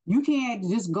 You can't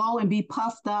just go and be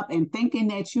puffed up and thinking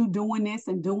that you doing this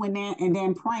and doing that, and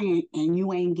then praying and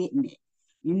you ain't getting it.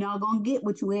 You're not gonna get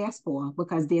what you asked for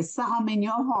because there's something in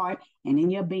your heart and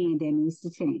in your being that needs to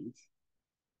change.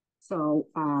 So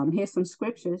here's some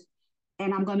scriptures,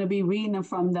 and I'm going to be reading them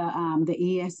from the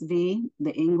ESV,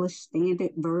 the English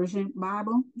Standard Version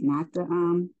Bible, not the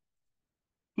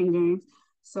King James.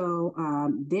 So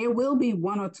there will be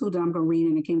one or two that I'm going to read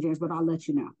in the King James, but I'll let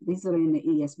you know. These are in the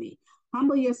ESV.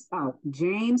 Humble yourself,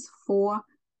 James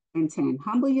 4:10.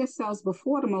 Humble yourselves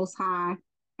before the Most High,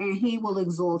 and He will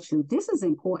exalt you. This is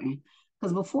important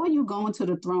because before you go into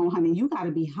the throne, honey, you got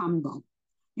to be humble.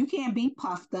 You can't be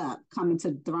puffed up coming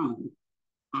to the throne.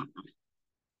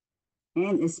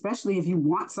 And especially if you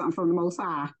want something from the Most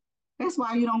High, that's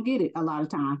why you don't get it a lot of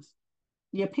times.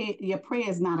 Your prayer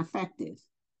is not effective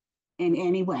in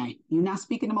any way. You're not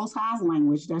speaking the Most High's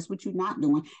language. That's what you're not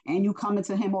doing. And you coming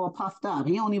to Him all puffed up.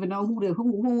 He don't even know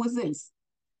who is this.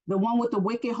 The one with the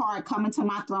wicked heart coming to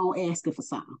my throne asking for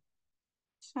something.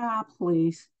 Child,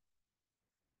 please.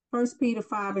 1 Peter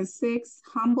 5:6,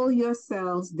 humble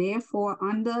yourselves, therefore,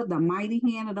 under the mighty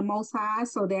hand of the Most High,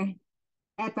 so that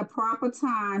at the proper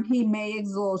time He may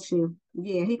exalt you.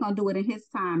 Yeah, He gonna do it in His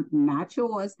time, not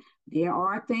yours. There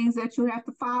are things that you have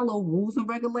to follow, rules and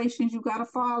regulations you gotta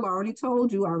follow. I already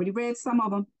told you, I already read some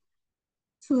of them.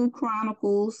 2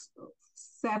 Chronicles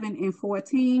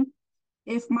 7:14.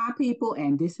 If my people,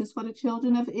 and this is for the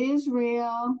children of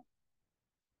Israel,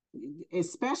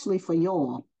 especially for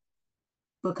y'all,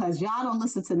 because y'all don't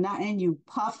listen to nothing. You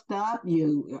puffed up,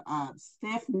 you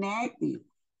stiff necked, you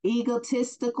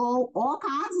egotistical, all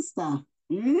kinds of stuff.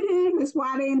 That's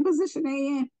why they're in the position they're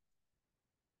in.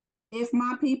 If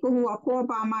my people who are called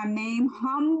by my name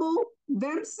humble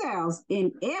themselves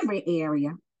in every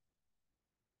area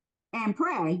and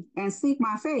pray and seek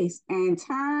my face and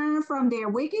turn from their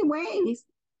wicked ways,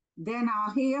 then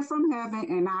I'll hear from heaven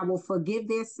and I will forgive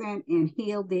their sin and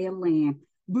heal their land.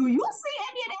 Do you see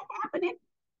any of that happening?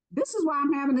 This is why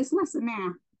I'm having this lesson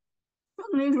now.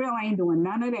 Children of Israel ain't doing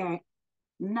none of that.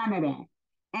 None of that.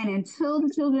 And until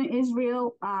the children of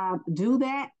Israel do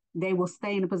that, they will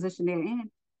stay in the position they're in.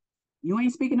 You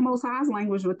ain't speaking the Most High's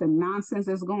language with the nonsense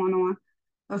that's going on.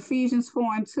 Ephesians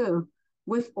 4:2.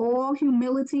 With all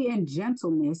humility and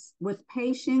gentleness, with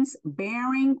patience,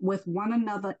 bearing with one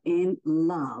another in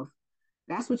love.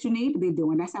 That's what you need to be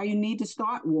doing. That's how you need to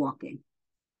start walking.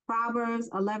 Proverbs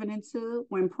 11:2.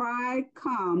 When pride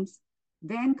comes,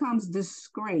 then comes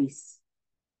disgrace.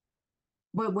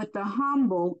 But with the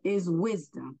humble is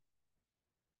wisdom.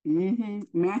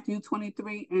 Matthew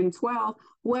 23:12.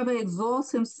 Whoever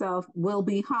exalts himself will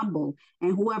be humbled,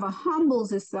 and whoever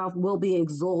humbles himself will be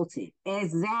exalted.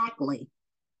 Exactly.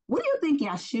 What do you think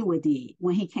Yeshua did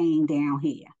when He came down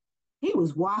here? He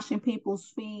was washing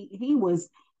people's feet. He was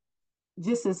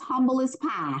just as humble as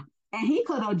pie. And He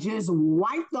could have just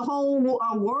wiped the whole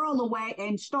world away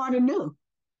and started new.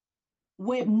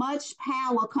 With much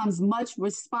power comes much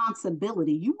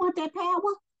responsibility. You want that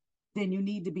power? Then you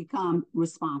need to become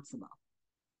responsible.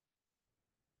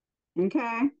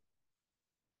 Okay?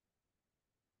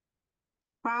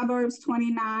 Proverbs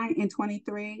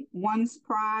 29:23. One's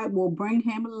pride will bring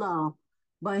him low,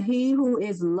 but he who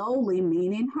is lowly,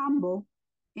 meaning humble,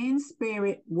 in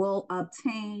spirit will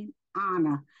obtain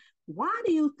honor. Why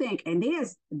do you think, and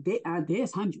there's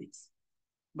hundreds,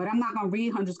 but I'm not going to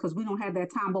read hundreds because we don't have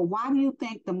that time, but why do you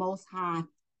think the Most High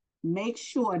makes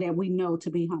sure that we know to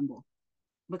be humble?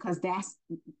 Because that's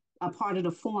a part of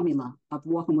the formula of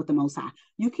walking with the Most High.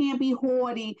 You can't be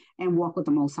haughty and walk with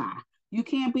the Most High. You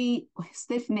can't be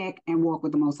stiff-necked and walk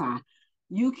with the Most High.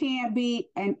 You can't be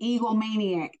an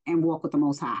egomaniac and walk with the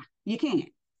Most High. You can't.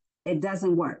 It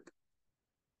doesn't work.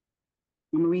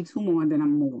 I'm going to read two more and then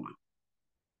I'm moving on.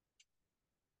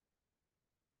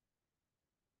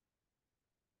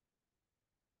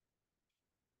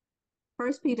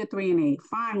 First Peter 3 and 8.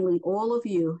 Finally, all of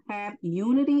you have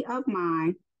unity of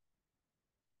mind,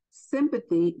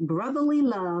 sympathy, brotherly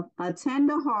love, a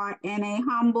tender heart, and a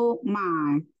humble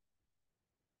mind.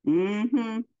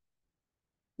 Mm-hmm.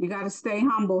 You got to stay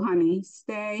humble, honey.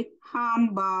 Stay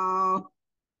humble.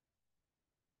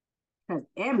 Because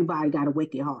everybody got a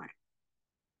wicked heart.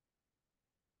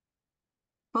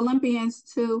 Philippians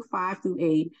 2, 5 through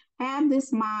 8. Have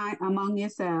this mind among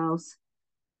yourselves,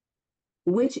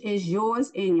 which is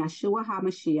yours in Yeshua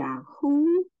HaMashiach,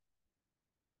 who,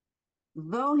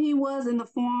 though he was in the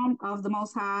form of the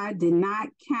Most High, did not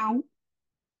count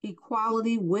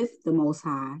equality with the Most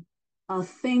High a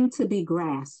thing to be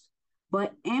grasped,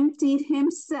 but emptied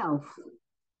himself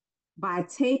by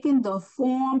taking the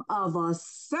form of a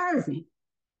servant,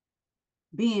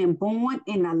 being born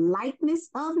in the likeness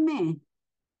of men,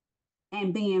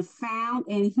 and being found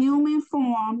in human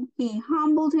form, he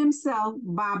humbled himself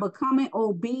by becoming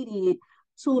obedient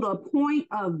to the point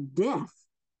of death,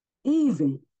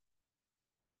 even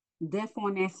death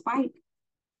on that spike,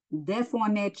 death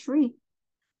on that tree.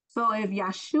 So if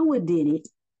Yeshua did it,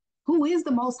 who is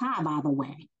the Most High, by the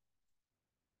way,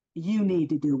 you need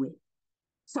to do it.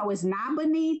 So it's not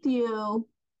beneath you.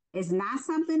 It's not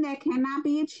something that cannot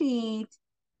be achieved.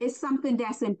 It's something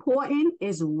that's important,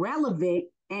 it's relevant,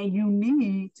 and you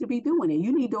need to be doing it.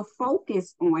 You need to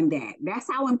focus on that. That's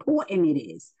how important it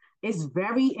is. It's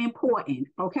very important,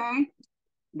 okay?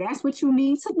 That's what you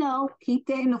need to know. Keep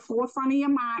that in the forefront of your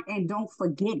mind and don't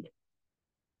forget it.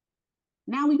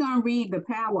 Now we're going to read the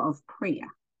power of prayer.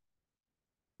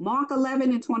 Mark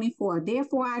 11 and 24.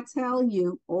 Therefore, I tell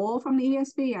you, all from the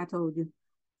ESV, I told you.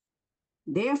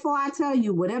 Therefore, I tell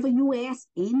you, whatever you ask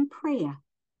in prayer,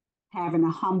 having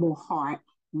a humble heart,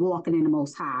 walking in the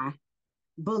Most High,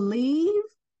 believe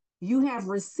you have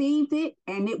received it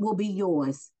and it will be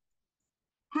yours.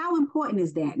 How important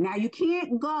is that? Now, you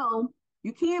can't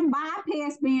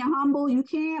bypass being humble. You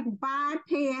can't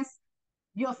bypass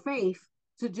your faith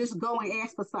to just go and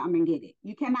ask for something and get it.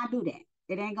 You cannot do that.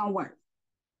 It ain't going to work.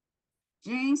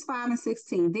 James 5 and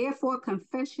 16. Therefore,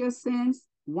 confess your sins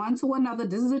one to another.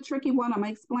 This is a tricky one. I'm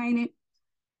going to explain it.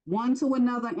 One to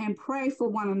another and pray for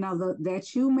one another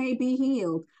that you may be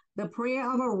healed. The prayer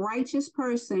of a righteous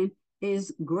person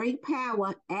is great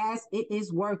power as it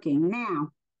is working. Now,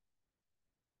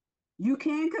 you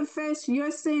can confess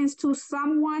your sins to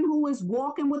someone who is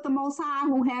walking with the Most High,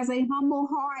 who has a humble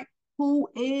heart, who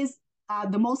is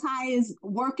the Most High is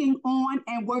working on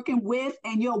and working with,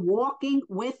 and you're walking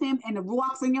with him and the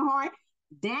ruach's in your heart.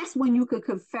 That's when you could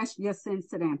confess your sins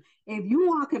to them. If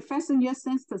you are confessing your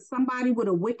sins to somebody with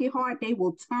a wicked heart, they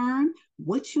will turn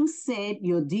what you said,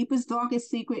 your deepest, darkest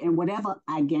secret, and whatever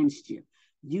against you.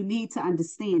 You need to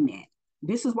understand that.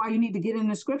 This is why you need to get in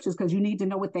the scriptures, because you need to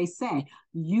know what they say.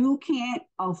 You can't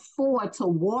afford to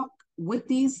walk with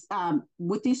these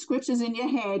scriptures in your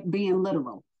head being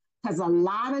literal, because a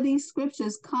lot of these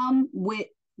scriptures come with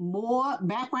more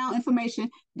background information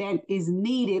that is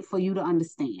needed for you to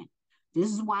understand. This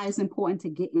is why it's important to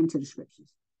get into the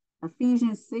scriptures.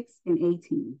 Ephesians 6 and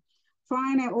 18.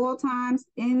 Trying at all times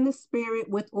in the spirit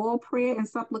with all prayer and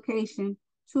supplication,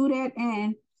 to that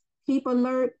end, keep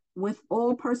alert with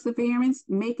all perseverance,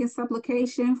 making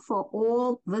supplication for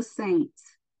all the saints.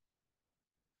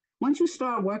 Once you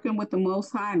start working with the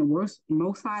Most High and the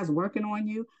Most High is working on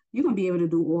you, you're going to be able to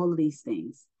do all of these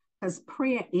things, because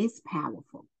prayer is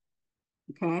powerful.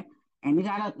 Okay? And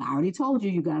I already told you,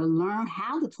 you got to learn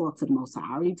how to talk to the Most High.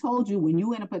 I already told you, when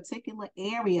you're in a particular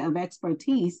area of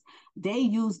expertise, they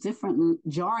use different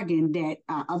jargon that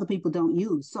other people don't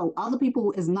use. So other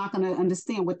people is not going to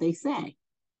understand what they say.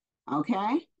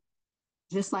 Okay?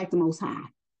 Just like the Most High.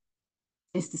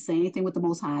 It's the same thing with the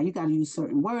Most High. You got to use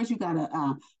certain words. You got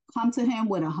to come to him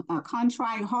with a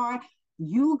contrite heart.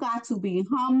 You got to be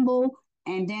humble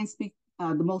and then speak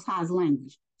the Most High's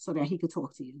language so that he could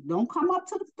talk to you. Don't come up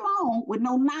to the throne with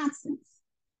no nonsense.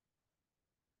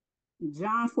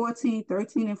 John 14,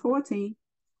 13 and 14.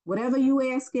 Whatever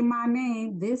you ask in my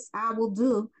name, this I will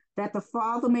do, that the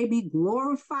Father may be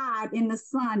glorified in the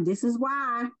Son. This is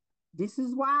why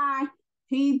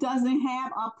he doesn't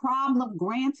have a problem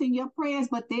granting your prayers,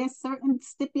 but there's certain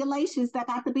stipulations that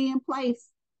got to be in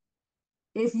place.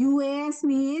 If you ask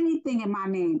me anything in my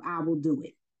name, I will do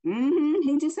it.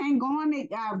 He just ain't going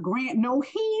to grant no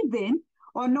heathen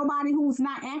or nobody who's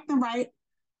not acting right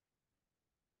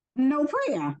no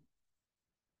prayer.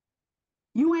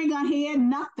 You ain't going to hear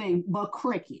nothing but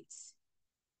crickets.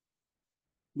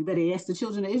 You better ask the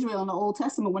children of Israel in the Old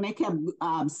Testament when they kept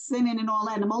sinning and all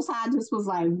that. And the Most High just was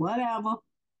like, whatever.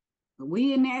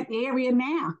 We in that area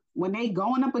now when they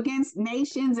going up against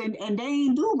nations and they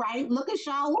ain't do right. Look at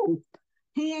Shaul.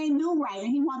 He ain't do right, and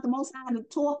he want the Most High to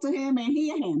talk to him and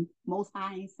hear him. Most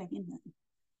High ain't saying nothing.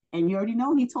 And you already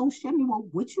know he told Shemi, well,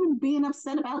 what you being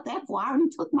upset about that for? I already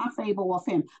took my favor off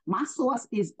him. My source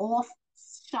is off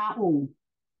Shaul.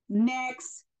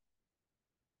 Next,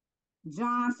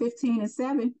 John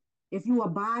 15:7. If you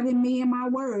abide in me and my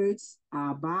words,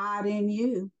 I abide in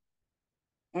you.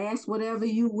 Ask whatever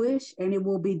you wish, and it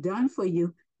will be done for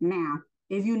you. Now,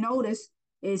 if you notice,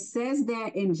 it says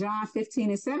that in John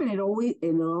 15:7. It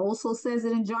also says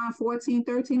it in John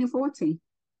 14:13 and 14.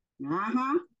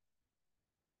 Uh-huh.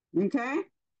 Okay.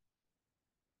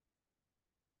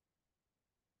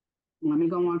 Let me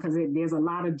go on because there's a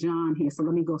lot of John here. So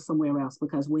let me go somewhere else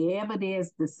because wherever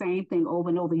there's the same thing over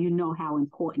and over, you know how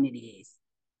important it is.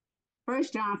 1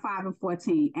 John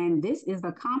 5:14. And this is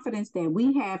the confidence that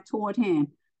we have toward him,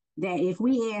 that if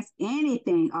we ask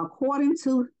anything according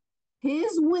to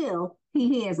his will, he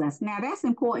hears us. Now that's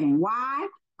important. Why?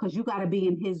 Because you got to be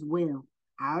in his will.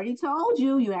 I already told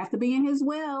you, you have to be in his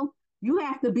will. You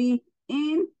have to be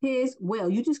in his will.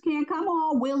 You just can't come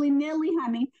all willy-nilly,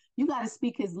 honey. You got to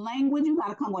speak his language. You got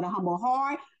to come with a humble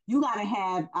heart. You got to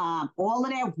have all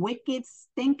of that wicked,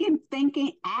 stinking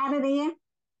thinking out of there.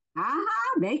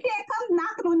 Uh-huh. They can't come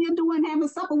knocking on your door and having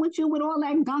supper with you with all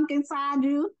that gunk inside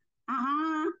you.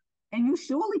 Uh-huh. And you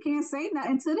surely can't say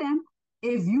nothing to them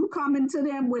if you come into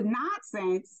them with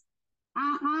nonsense.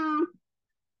 Uh-uh.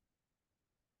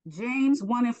 James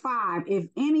 1:5. If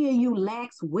any of you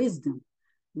lacks wisdom,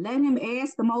 let him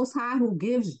ask the Most High, who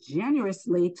gives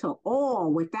generously to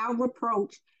all without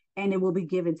reproach, and it will be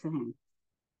given to him.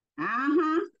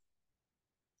 Uh-huh.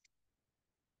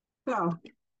 So,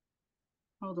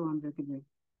 hold on, Vicky.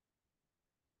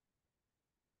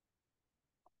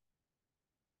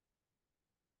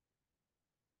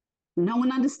 Know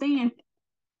and understand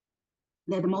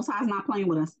that the Most High is not playing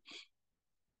with us.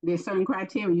 There's certain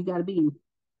criteria you got to be in.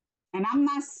 And I'm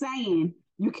not saying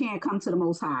you can't come to the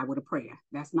Most High with a prayer.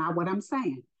 That's not what I'm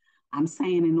saying. I'm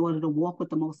saying in order to walk with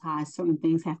the Most High, certain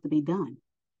things have to be done.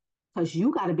 Because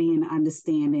you got to be in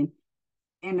understanding.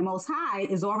 And the Most High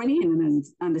is already in an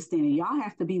understanding. Y'all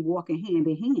have to be walking hand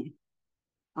in hand.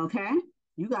 Okay?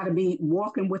 You got to be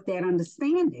walking with that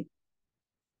understanding.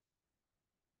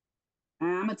 And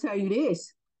I'm going to tell you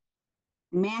this.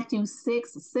 Matthew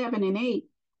 6, 7, and 8.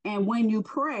 And when you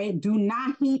pray, do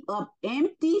not heap up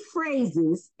empty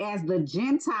phrases as the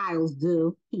Gentiles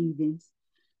do, heathens,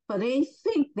 for they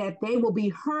think that they will be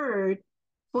heard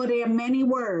for their many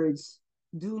words.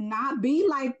 Do not be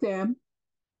like them,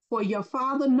 for your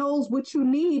Father knows what you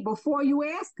need before you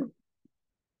ask him.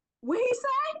 What he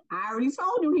say? I already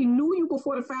told you. He knew you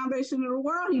before the foundation of the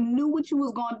world. He knew what you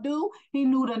was going to do. He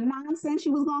knew the nonsense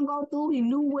you was going to go through. He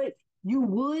knew what you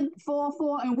would fall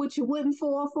for and what you wouldn't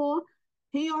fall for.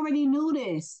 He already knew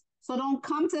this. So don't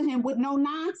come to him with no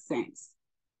nonsense.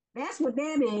 That's what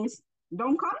that is.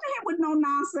 Don't come to him with no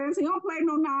nonsense. He don't play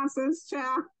no nonsense,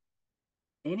 child.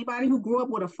 Anybody who grew up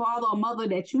with a father or mother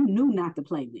that you knew not to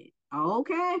play with.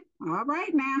 Okay. All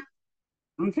right now.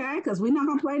 Okay, because we're not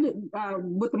gonna play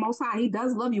with the Most High. He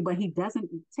does love you, but he doesn't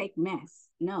take mess.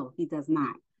 No, he does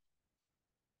not.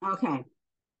 Okay.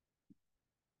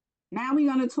 Now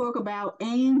we're gonna talk about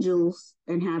angels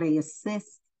and how they assist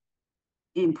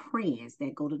in prayers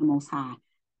that go to the Most High.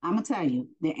 I'm gonna tell you,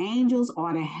 the angels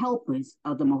are the helpers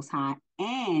of the Most High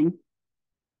and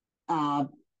uh,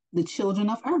 the children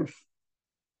of earth.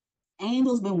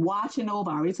 Angels been watching over.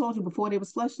 I already told you before they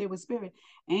was flesh, they were spirit.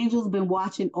 Angels been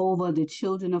watching over the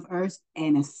children of earth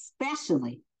and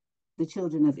especially the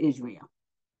children of Israel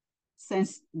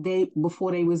since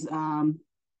before they was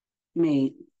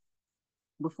made.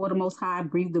 Before the Most High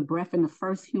breathed the breath in the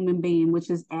first human being, which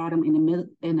is Adam, in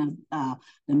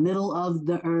the middle of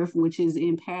the earth, which is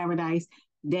in paradise,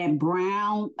 that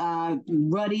brown,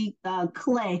 ruddy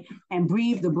clay, and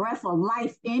breathed the breath of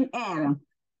life in Adam.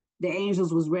 The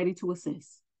angels was ready to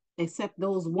assist, except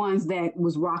those ones that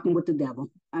was rocking with the devil.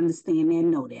 Understand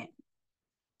and know that.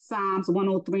 Psalms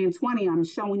 103 and 20, I'm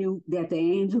showing you that the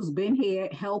angels been here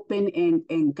helping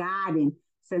and guiding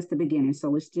since the beginning.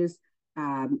 So it's just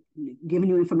giving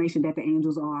you information that the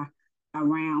angels are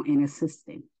around and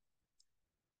assisting.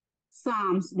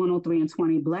 Psalms 103 and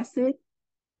 20, blessed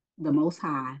the Most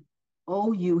High,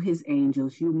 O you his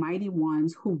angels, you mighty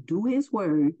ones who do his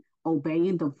word,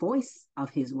 obeying the voice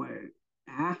of his word.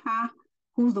 Uh-huh.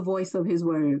 Who's the voice of his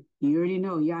word? You already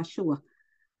know, Yahshua.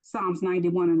 Psalms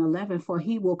 91:11, for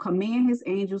he will command his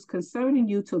angels concerning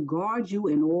you to guard you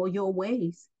in all your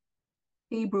ways.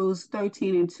 Hebrews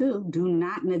 13:2, do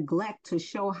not neglect to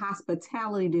show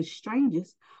hospitality to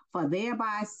strangers, for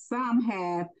thereby some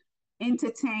have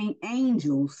entertained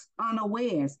angels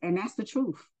unawares. And that's the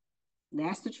truth.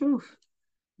 That's the truth.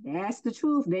 That's the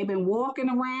truth. They've been walking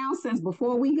around since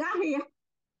before we got here.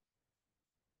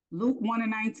 Luke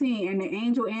 1:19, and the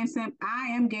angel answered, I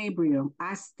am Gabriel.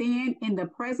 I stand in the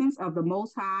presence of the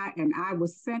Most High, and I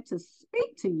was sent to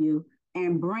speak to you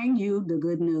and bring you the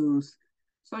good news.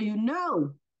 So you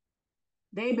know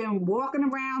they've been walking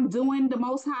around doing the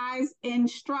Most High's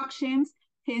instructions,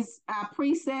 his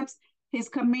precepts, his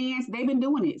commands. They've been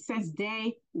doing it since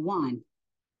day one.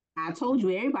 I told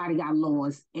you everybody got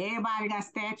laws. Everybody got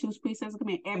statutes, precepts, and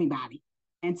commands. Everybody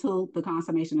until the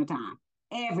consummation of time.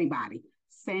 Everybody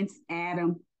since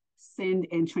Adam sinned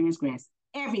and transgressed.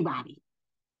 Everybody.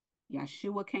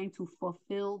 Yeshua came to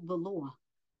fulfill the law,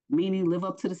 meaning live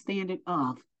up to the standard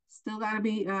of. Still got to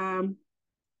be,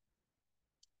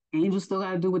 angels still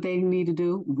got to do what they need to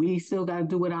do. We still got to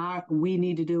do what we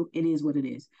need to do. It is what it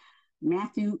is.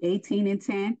 Matthew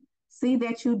 18:10. See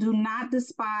that you do not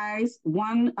despise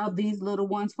one of these little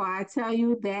ones, for I tell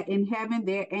you that in heaven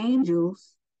their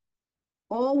angels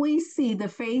always see the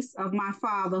face of my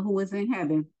Father who is in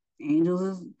heaven. Angels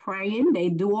is praying, they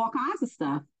do all kinds of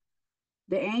stuff.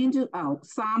 The angel,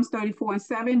 Psalms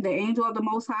 34:7, the angel of the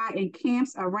Most High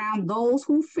encamps around those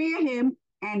who fear him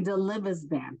and delivers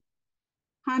them.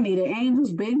 Honey, the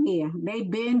angels been here. They've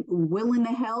been willing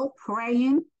to help,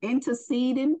 praying,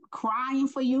 interceding, crying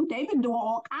for you. They've been doing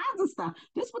all kinds of stuff.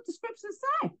 This is what the scriptures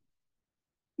say.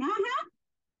 Uh-huh.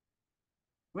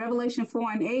 Revelation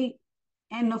 4:8,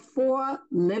 and the four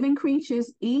living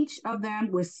creatures, each of them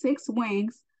with six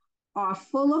wings, are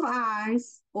full of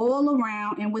eyes all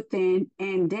around and within,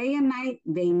 and day and night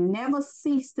they never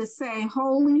cease to say,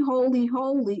 holy, holy,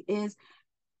 holy is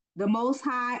the Most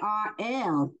High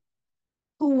RL,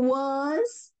 who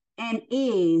was and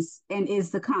is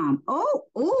to come. I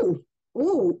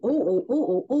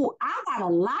got a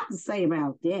lot to say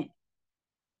about that.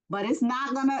 But it's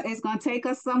gonna take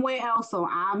us somewhere else. So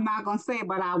I'm not gonna say it,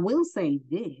 but I will say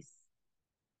this.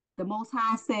 The Most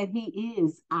High said he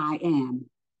is I am.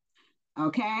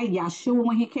 Okay, Yeshua,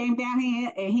 when he came down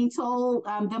here and he told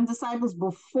them disciples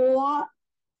before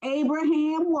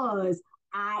Abraham was,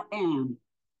 I am.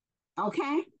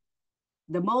 Okay,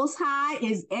 the Most High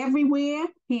is everywhere.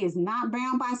 He is not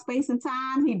bound by space and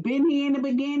time. He been here in the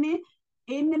beginning,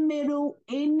 in the middle,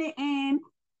 in the end.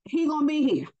 He gonna be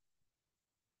here.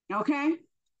 Okay,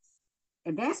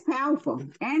 and that's powerful.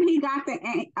 And he got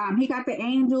the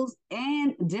angels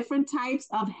and different types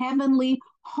of heavenly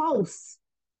hosts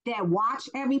that watch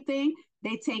everything.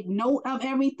 They take note of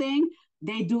everything.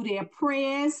 They do their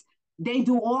prayers. They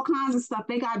do all kinds of stuff.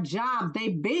 They got jobs.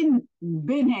 They've been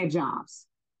had jobs.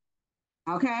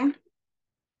 Okay.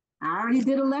 I already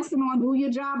did a lesson on do your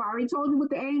job. I already told you what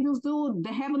the angels do,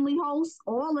 the heavenly hosts,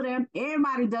 all of them.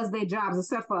 Everybody does their jobs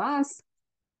except for us.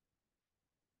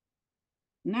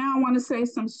 Now I want to say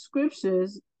some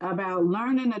scriptures about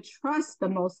learning to trust the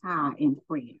Most High in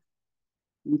prayer.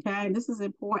 Okay, this is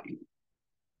important.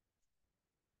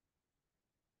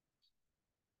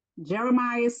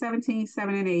 Jeremiah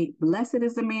 17:7-8. Blessed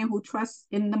is the man who trusts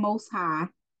in the Most High.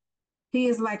 He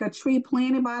is like a tree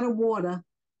planted by the water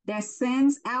that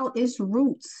sends out its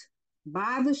roots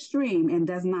by the stream and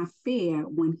does not fear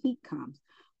when heat comes,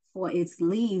 for its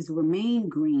leaves remain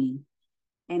green,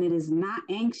 and it is not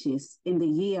anxious in the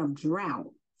year of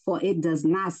drought, for it does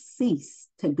not cease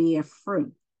to bear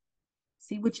fruit.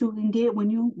 See what you can get when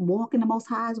you walk in the Most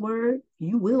High's word?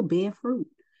 You will bear fruit.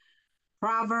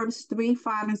 Proverbs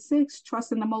 3:5-6,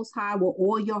 trust in the Most High with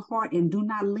all your heart and do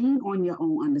not lean on your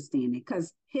own understanding,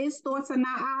 because his thoughts are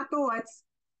not our thoughts.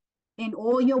 In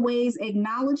all your ways,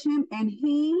 acknowledge him, and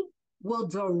he will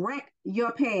direct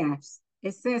your paths.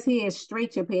 It says here,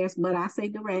 straight your paths, but I say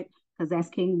direct because that's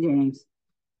King James.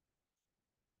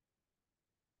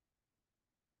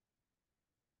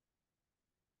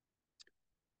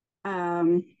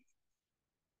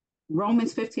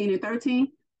 Romans 15:13.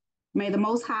 May the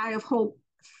Most High of hope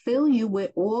fill you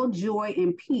with all joy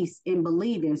and peace in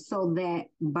believing, so that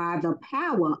by the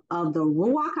power of the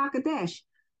Ruach HaKodesh,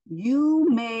 you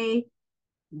may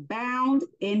bound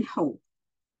in hope.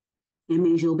 It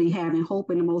means you'll be having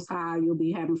hope in the Most High. You'll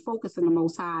be having focus in the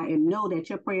Most High, and know that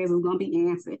your prayers are going to be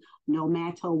answered no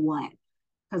matter what.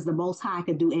 Because the Most High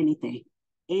can do anything,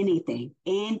 anything,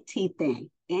 anything,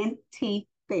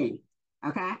 anything.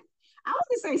 Okay? I want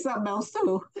to say something else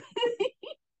too.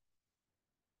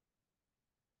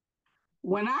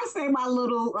 When I say my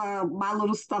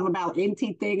little stuff about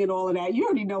empty thing and all of that, you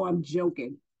already know I'm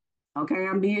joking. Okay,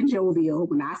 I'm being jovial.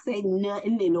 When I say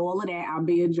nothing and all of that, I'm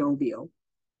being jovial.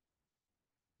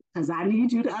 Because I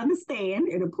need you to understand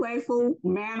in a playful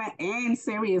manner and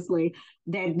seriously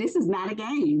that this is not a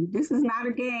game. This is not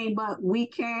a game, but we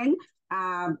can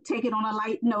take it on a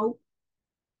light note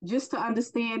just to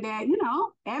understand that,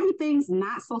 everything's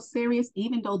not so serious,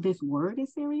 even though this word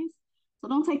is serious. So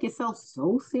don't take yourself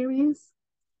so serious,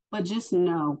 but just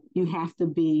know you have to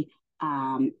be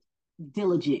um,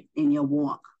 diligent in your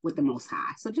walk with the Most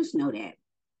High. So just know that.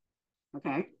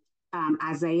 Okay.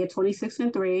 Isaiah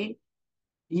 26:3.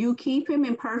 You keep him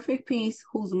in perfect peace,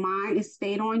 whose mind is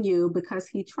stayed on you because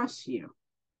he trusts you.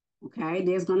 Okay.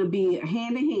 There's going to be a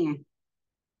hand in hand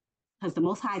because the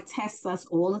Most High tests us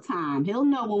all the time. He'll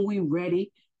know when we're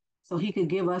ready so he could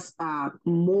give us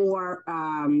more.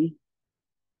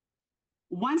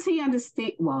 Once he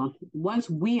understand, well, once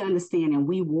we understand and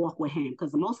we walk with him,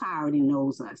 because the Most High already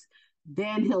knows us,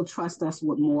 then he'll trust us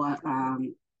with more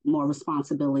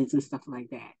responsibilities and stuff like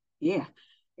that. Yeah.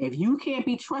 If you can't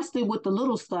be trusted with the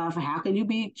little stuff, how can you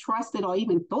be trusted or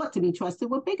even thought to be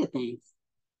trusted with bigger things,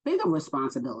 bigger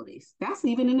responsibilities? That's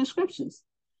even in the scriptures.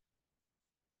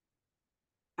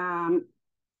 Um,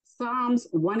 Psalms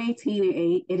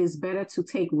 118:8, it is better to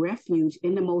take refuge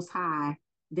in the Most High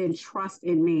than trust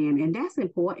in man. And that's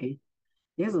important.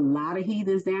 There's a lot of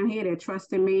heathens down here that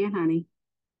trust in man, honey.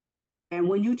 And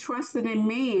when you trusted in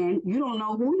man, you don't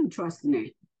know who you trusting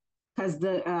in. Because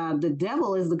the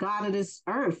devil is the God of this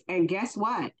earth. And guess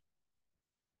what?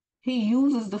 He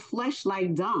uses the flesh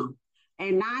like dung.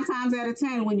 And 9 times out of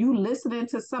 10, when you listening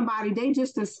to somebody, they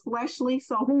just as fleshly.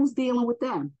 So who's dealing with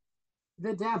them?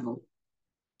 The devil.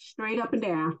 Straight up and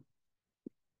down.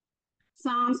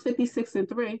 Psalms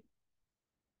 56:3.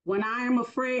 When I am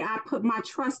afraid, I put my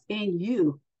trust in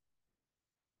you.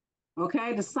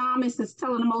 Okay, the psalmist is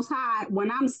telling the Most High,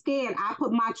 when I'm scared, I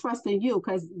put my trust in you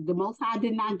because the Most High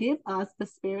did not give us the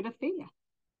spirit of fear.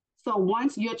 So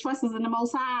once your trust is in the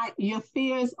Most High, your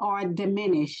fears are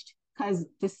diminished because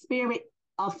the spirit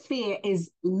of fear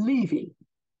is leaving.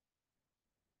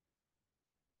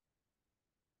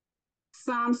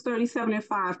 Psalms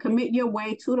 37:5. Commit your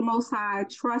way to the Most High,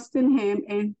 trust in Him,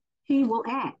 and He will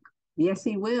act. Yes,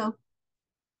 He will.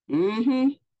 Mm-hmm.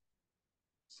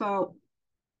 So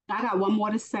I got one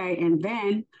more to say, and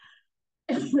then,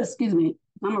 excuse me,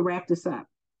 I'm going to wrap this up.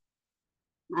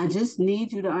 I just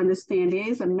need you to understand there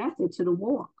is a method to the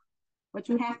walk, but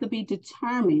you have to be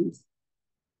determined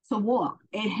to walk.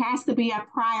 It has to be a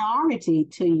priority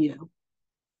to you.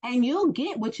 And you'll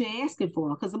get what you're asking for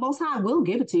because the Most High will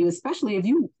give it to you, especially if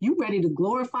you ready to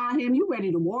glorify Him, you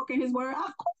ready to walk in His word.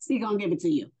 Of course, He's gonna give it to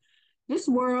you. This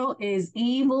world is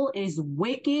evil, is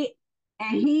wicked,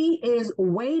 and He is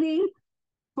waiting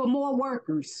for more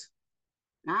workers.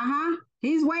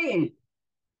 He's waiting.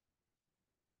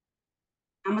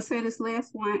 I'm gonna say this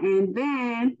last one, and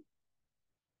then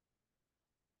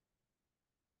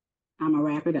I'm gonna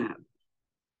wrap it up.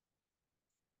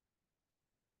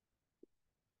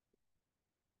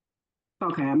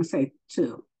 Okay, I'm gonna say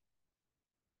two,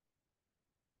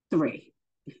 three,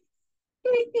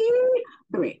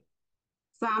 three.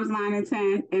 Psalms 9 and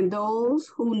 10. And those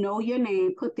who know your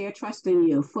name put their trust in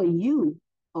you. For you,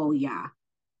 O Yah,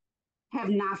 have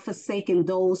not forsaken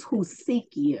those who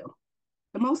seek you.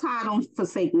 The Most High don't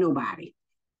forsake nobody.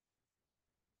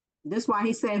 This is why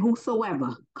he said,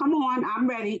 whosoever. Come on, I'm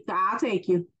ready. I'll take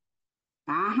you.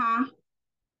 Uh-huh.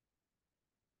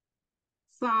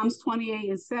 Psalms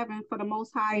 28:7. For the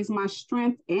Most High is my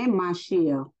strength and my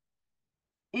shield.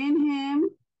 In him,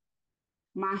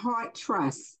 my heart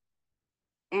trusts.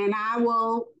 And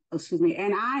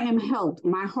and I am helped.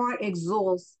 My heart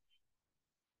exalts.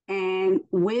 And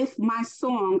with my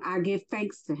song, I give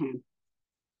thanks to him.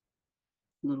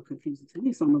 A little confusing to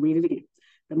me, so I'm going to read it again.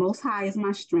 The Most High is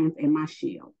my strength and my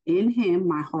shield. In him,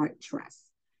 my heart trusts,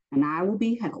 and I will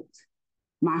be helped.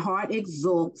 My heart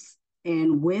exults,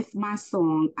 and with my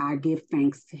song, I give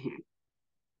thanks to him.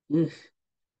 Ugh.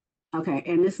 Okay,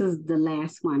 and this is the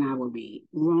last one I will read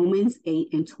Romans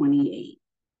 8:28.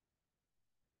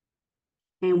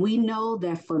 And we know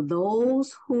that for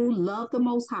those who love the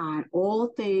Most High, all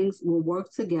things will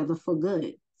work together for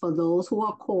good, for those who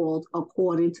are called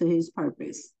according to his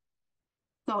purpose.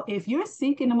 So if you're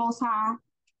seeking the Most High,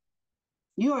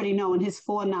 you already know in his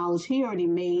foreknowledge, he already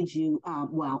made you,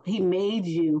 he made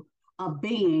you a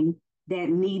being that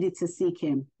needed to seek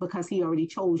him because he already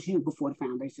chose you before the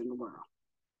foundation of the world.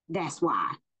 That's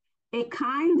why. It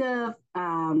kind of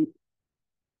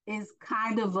is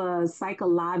kind of a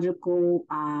psychological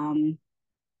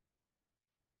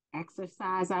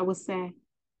exercise, I would say.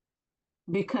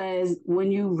 Because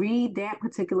when you read that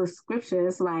particular scripture,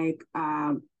 it's like,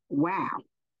 wow.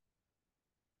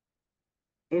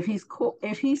 If he's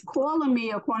calling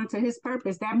me according to his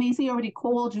purpose, that means he already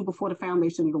called you before the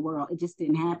foundation of the world. It just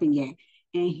didn't happen yet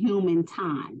in human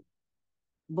time.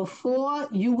 Before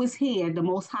you was here, the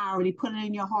Most High already put it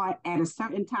in your heart. At a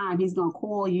certain time, He's gonna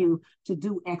call you to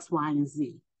do X, Y, and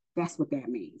Z. That's what that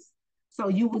means. So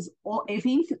you was, if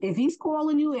He's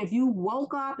calling you, if you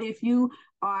woke up, if you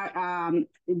are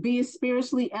being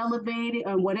spiritually elevated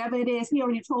or whatever it is, He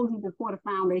already told you before the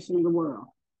foundation of the world.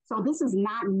 So this is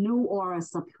not new or a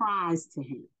surprise to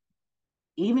Him,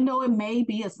 even though it may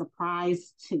be a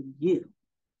surprise to you.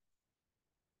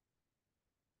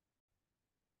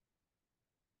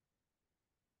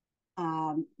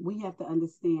 We have to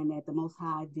understand that the Most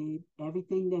High did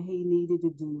everything that He needed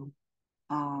to do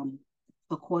um,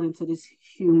 according to this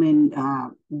human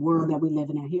world that we live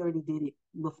in. He already did it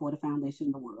before the foundation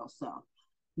of the world. So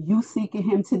you seeking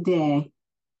Him today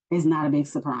is not a big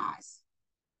surprise.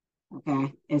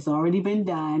 Okay, it's already been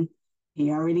done.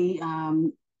 He already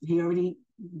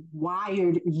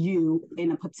wired you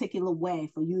in a particular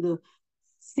way for you to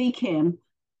seek Him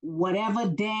whatever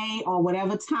day or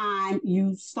whatever time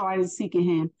you started seeking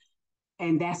Him,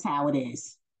 and that's how it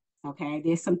is. Okay,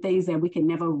 there's some things that we can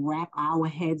never wrap our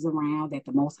heads around that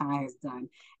the Most High has done,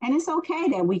 and it's okay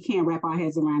that we can't wrap our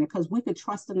heads around it because we could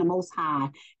trust in the Most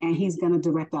High, and He's going to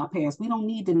direct our paths. We don't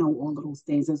need to know all of those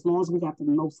things as long as we got the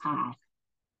Most High.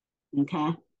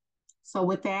 Okay. So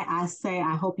with that, I say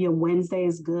I hope your Wednesday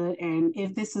is good. And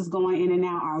if this is going in and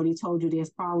out, I already told you there's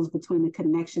problems between the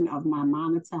connection of my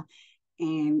monitor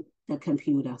and the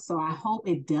computer. So I hope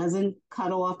it doesn't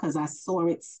cut off because I saw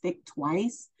it stick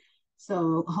twice.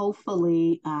 So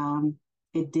hopefully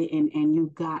it didn't and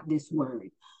you got this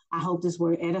word. I hope this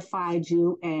word edified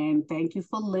you and thank you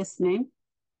for listening.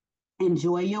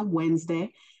 Enjoy your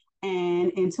Wednesday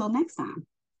and until next time.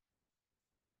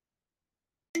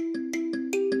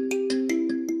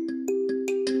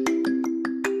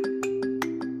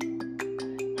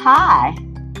 Hi.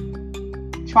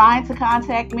 Trying to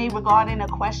contact me regarding a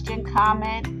question,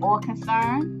 comment, or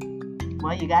concern?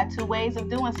 Well, you got two ways of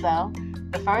doing so.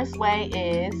 The first way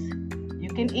is you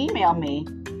can email me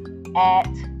at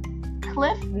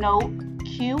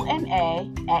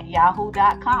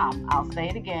cliffnoteqa@yahoo.com. I'll say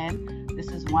it again. This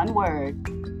is one word.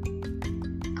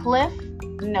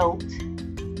 Cliffnote,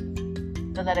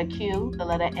 the letter Q, the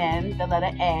letter N, the letter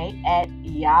A,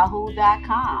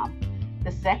 @yahoo.com.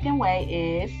 The second way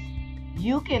is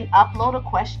you can upload a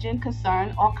question,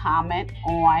 concern, or comment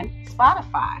on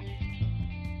Spotify.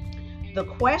 The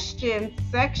question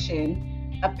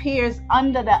section appears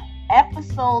under the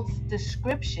episode's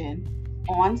description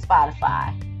on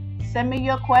Spotify. Send me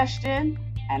your question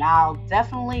and I'll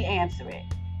definitely answer it.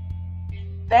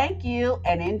 Thank you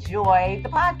and enjoy the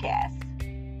podcast.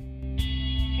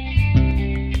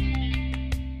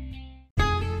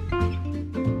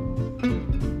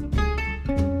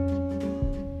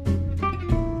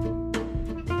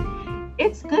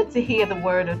 It's good to hear the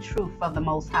word of truth of the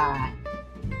Most High.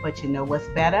 But you know what's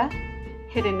better?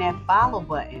 Hitting that follow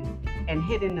button and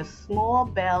hitting the small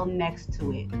bell next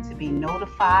to it to be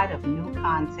notified of new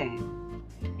content.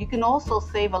 You can also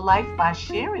save a life by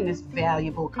sharing this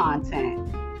valuable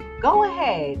content. Go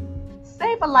ahead,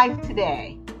 save a life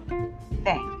today.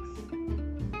 Thanks.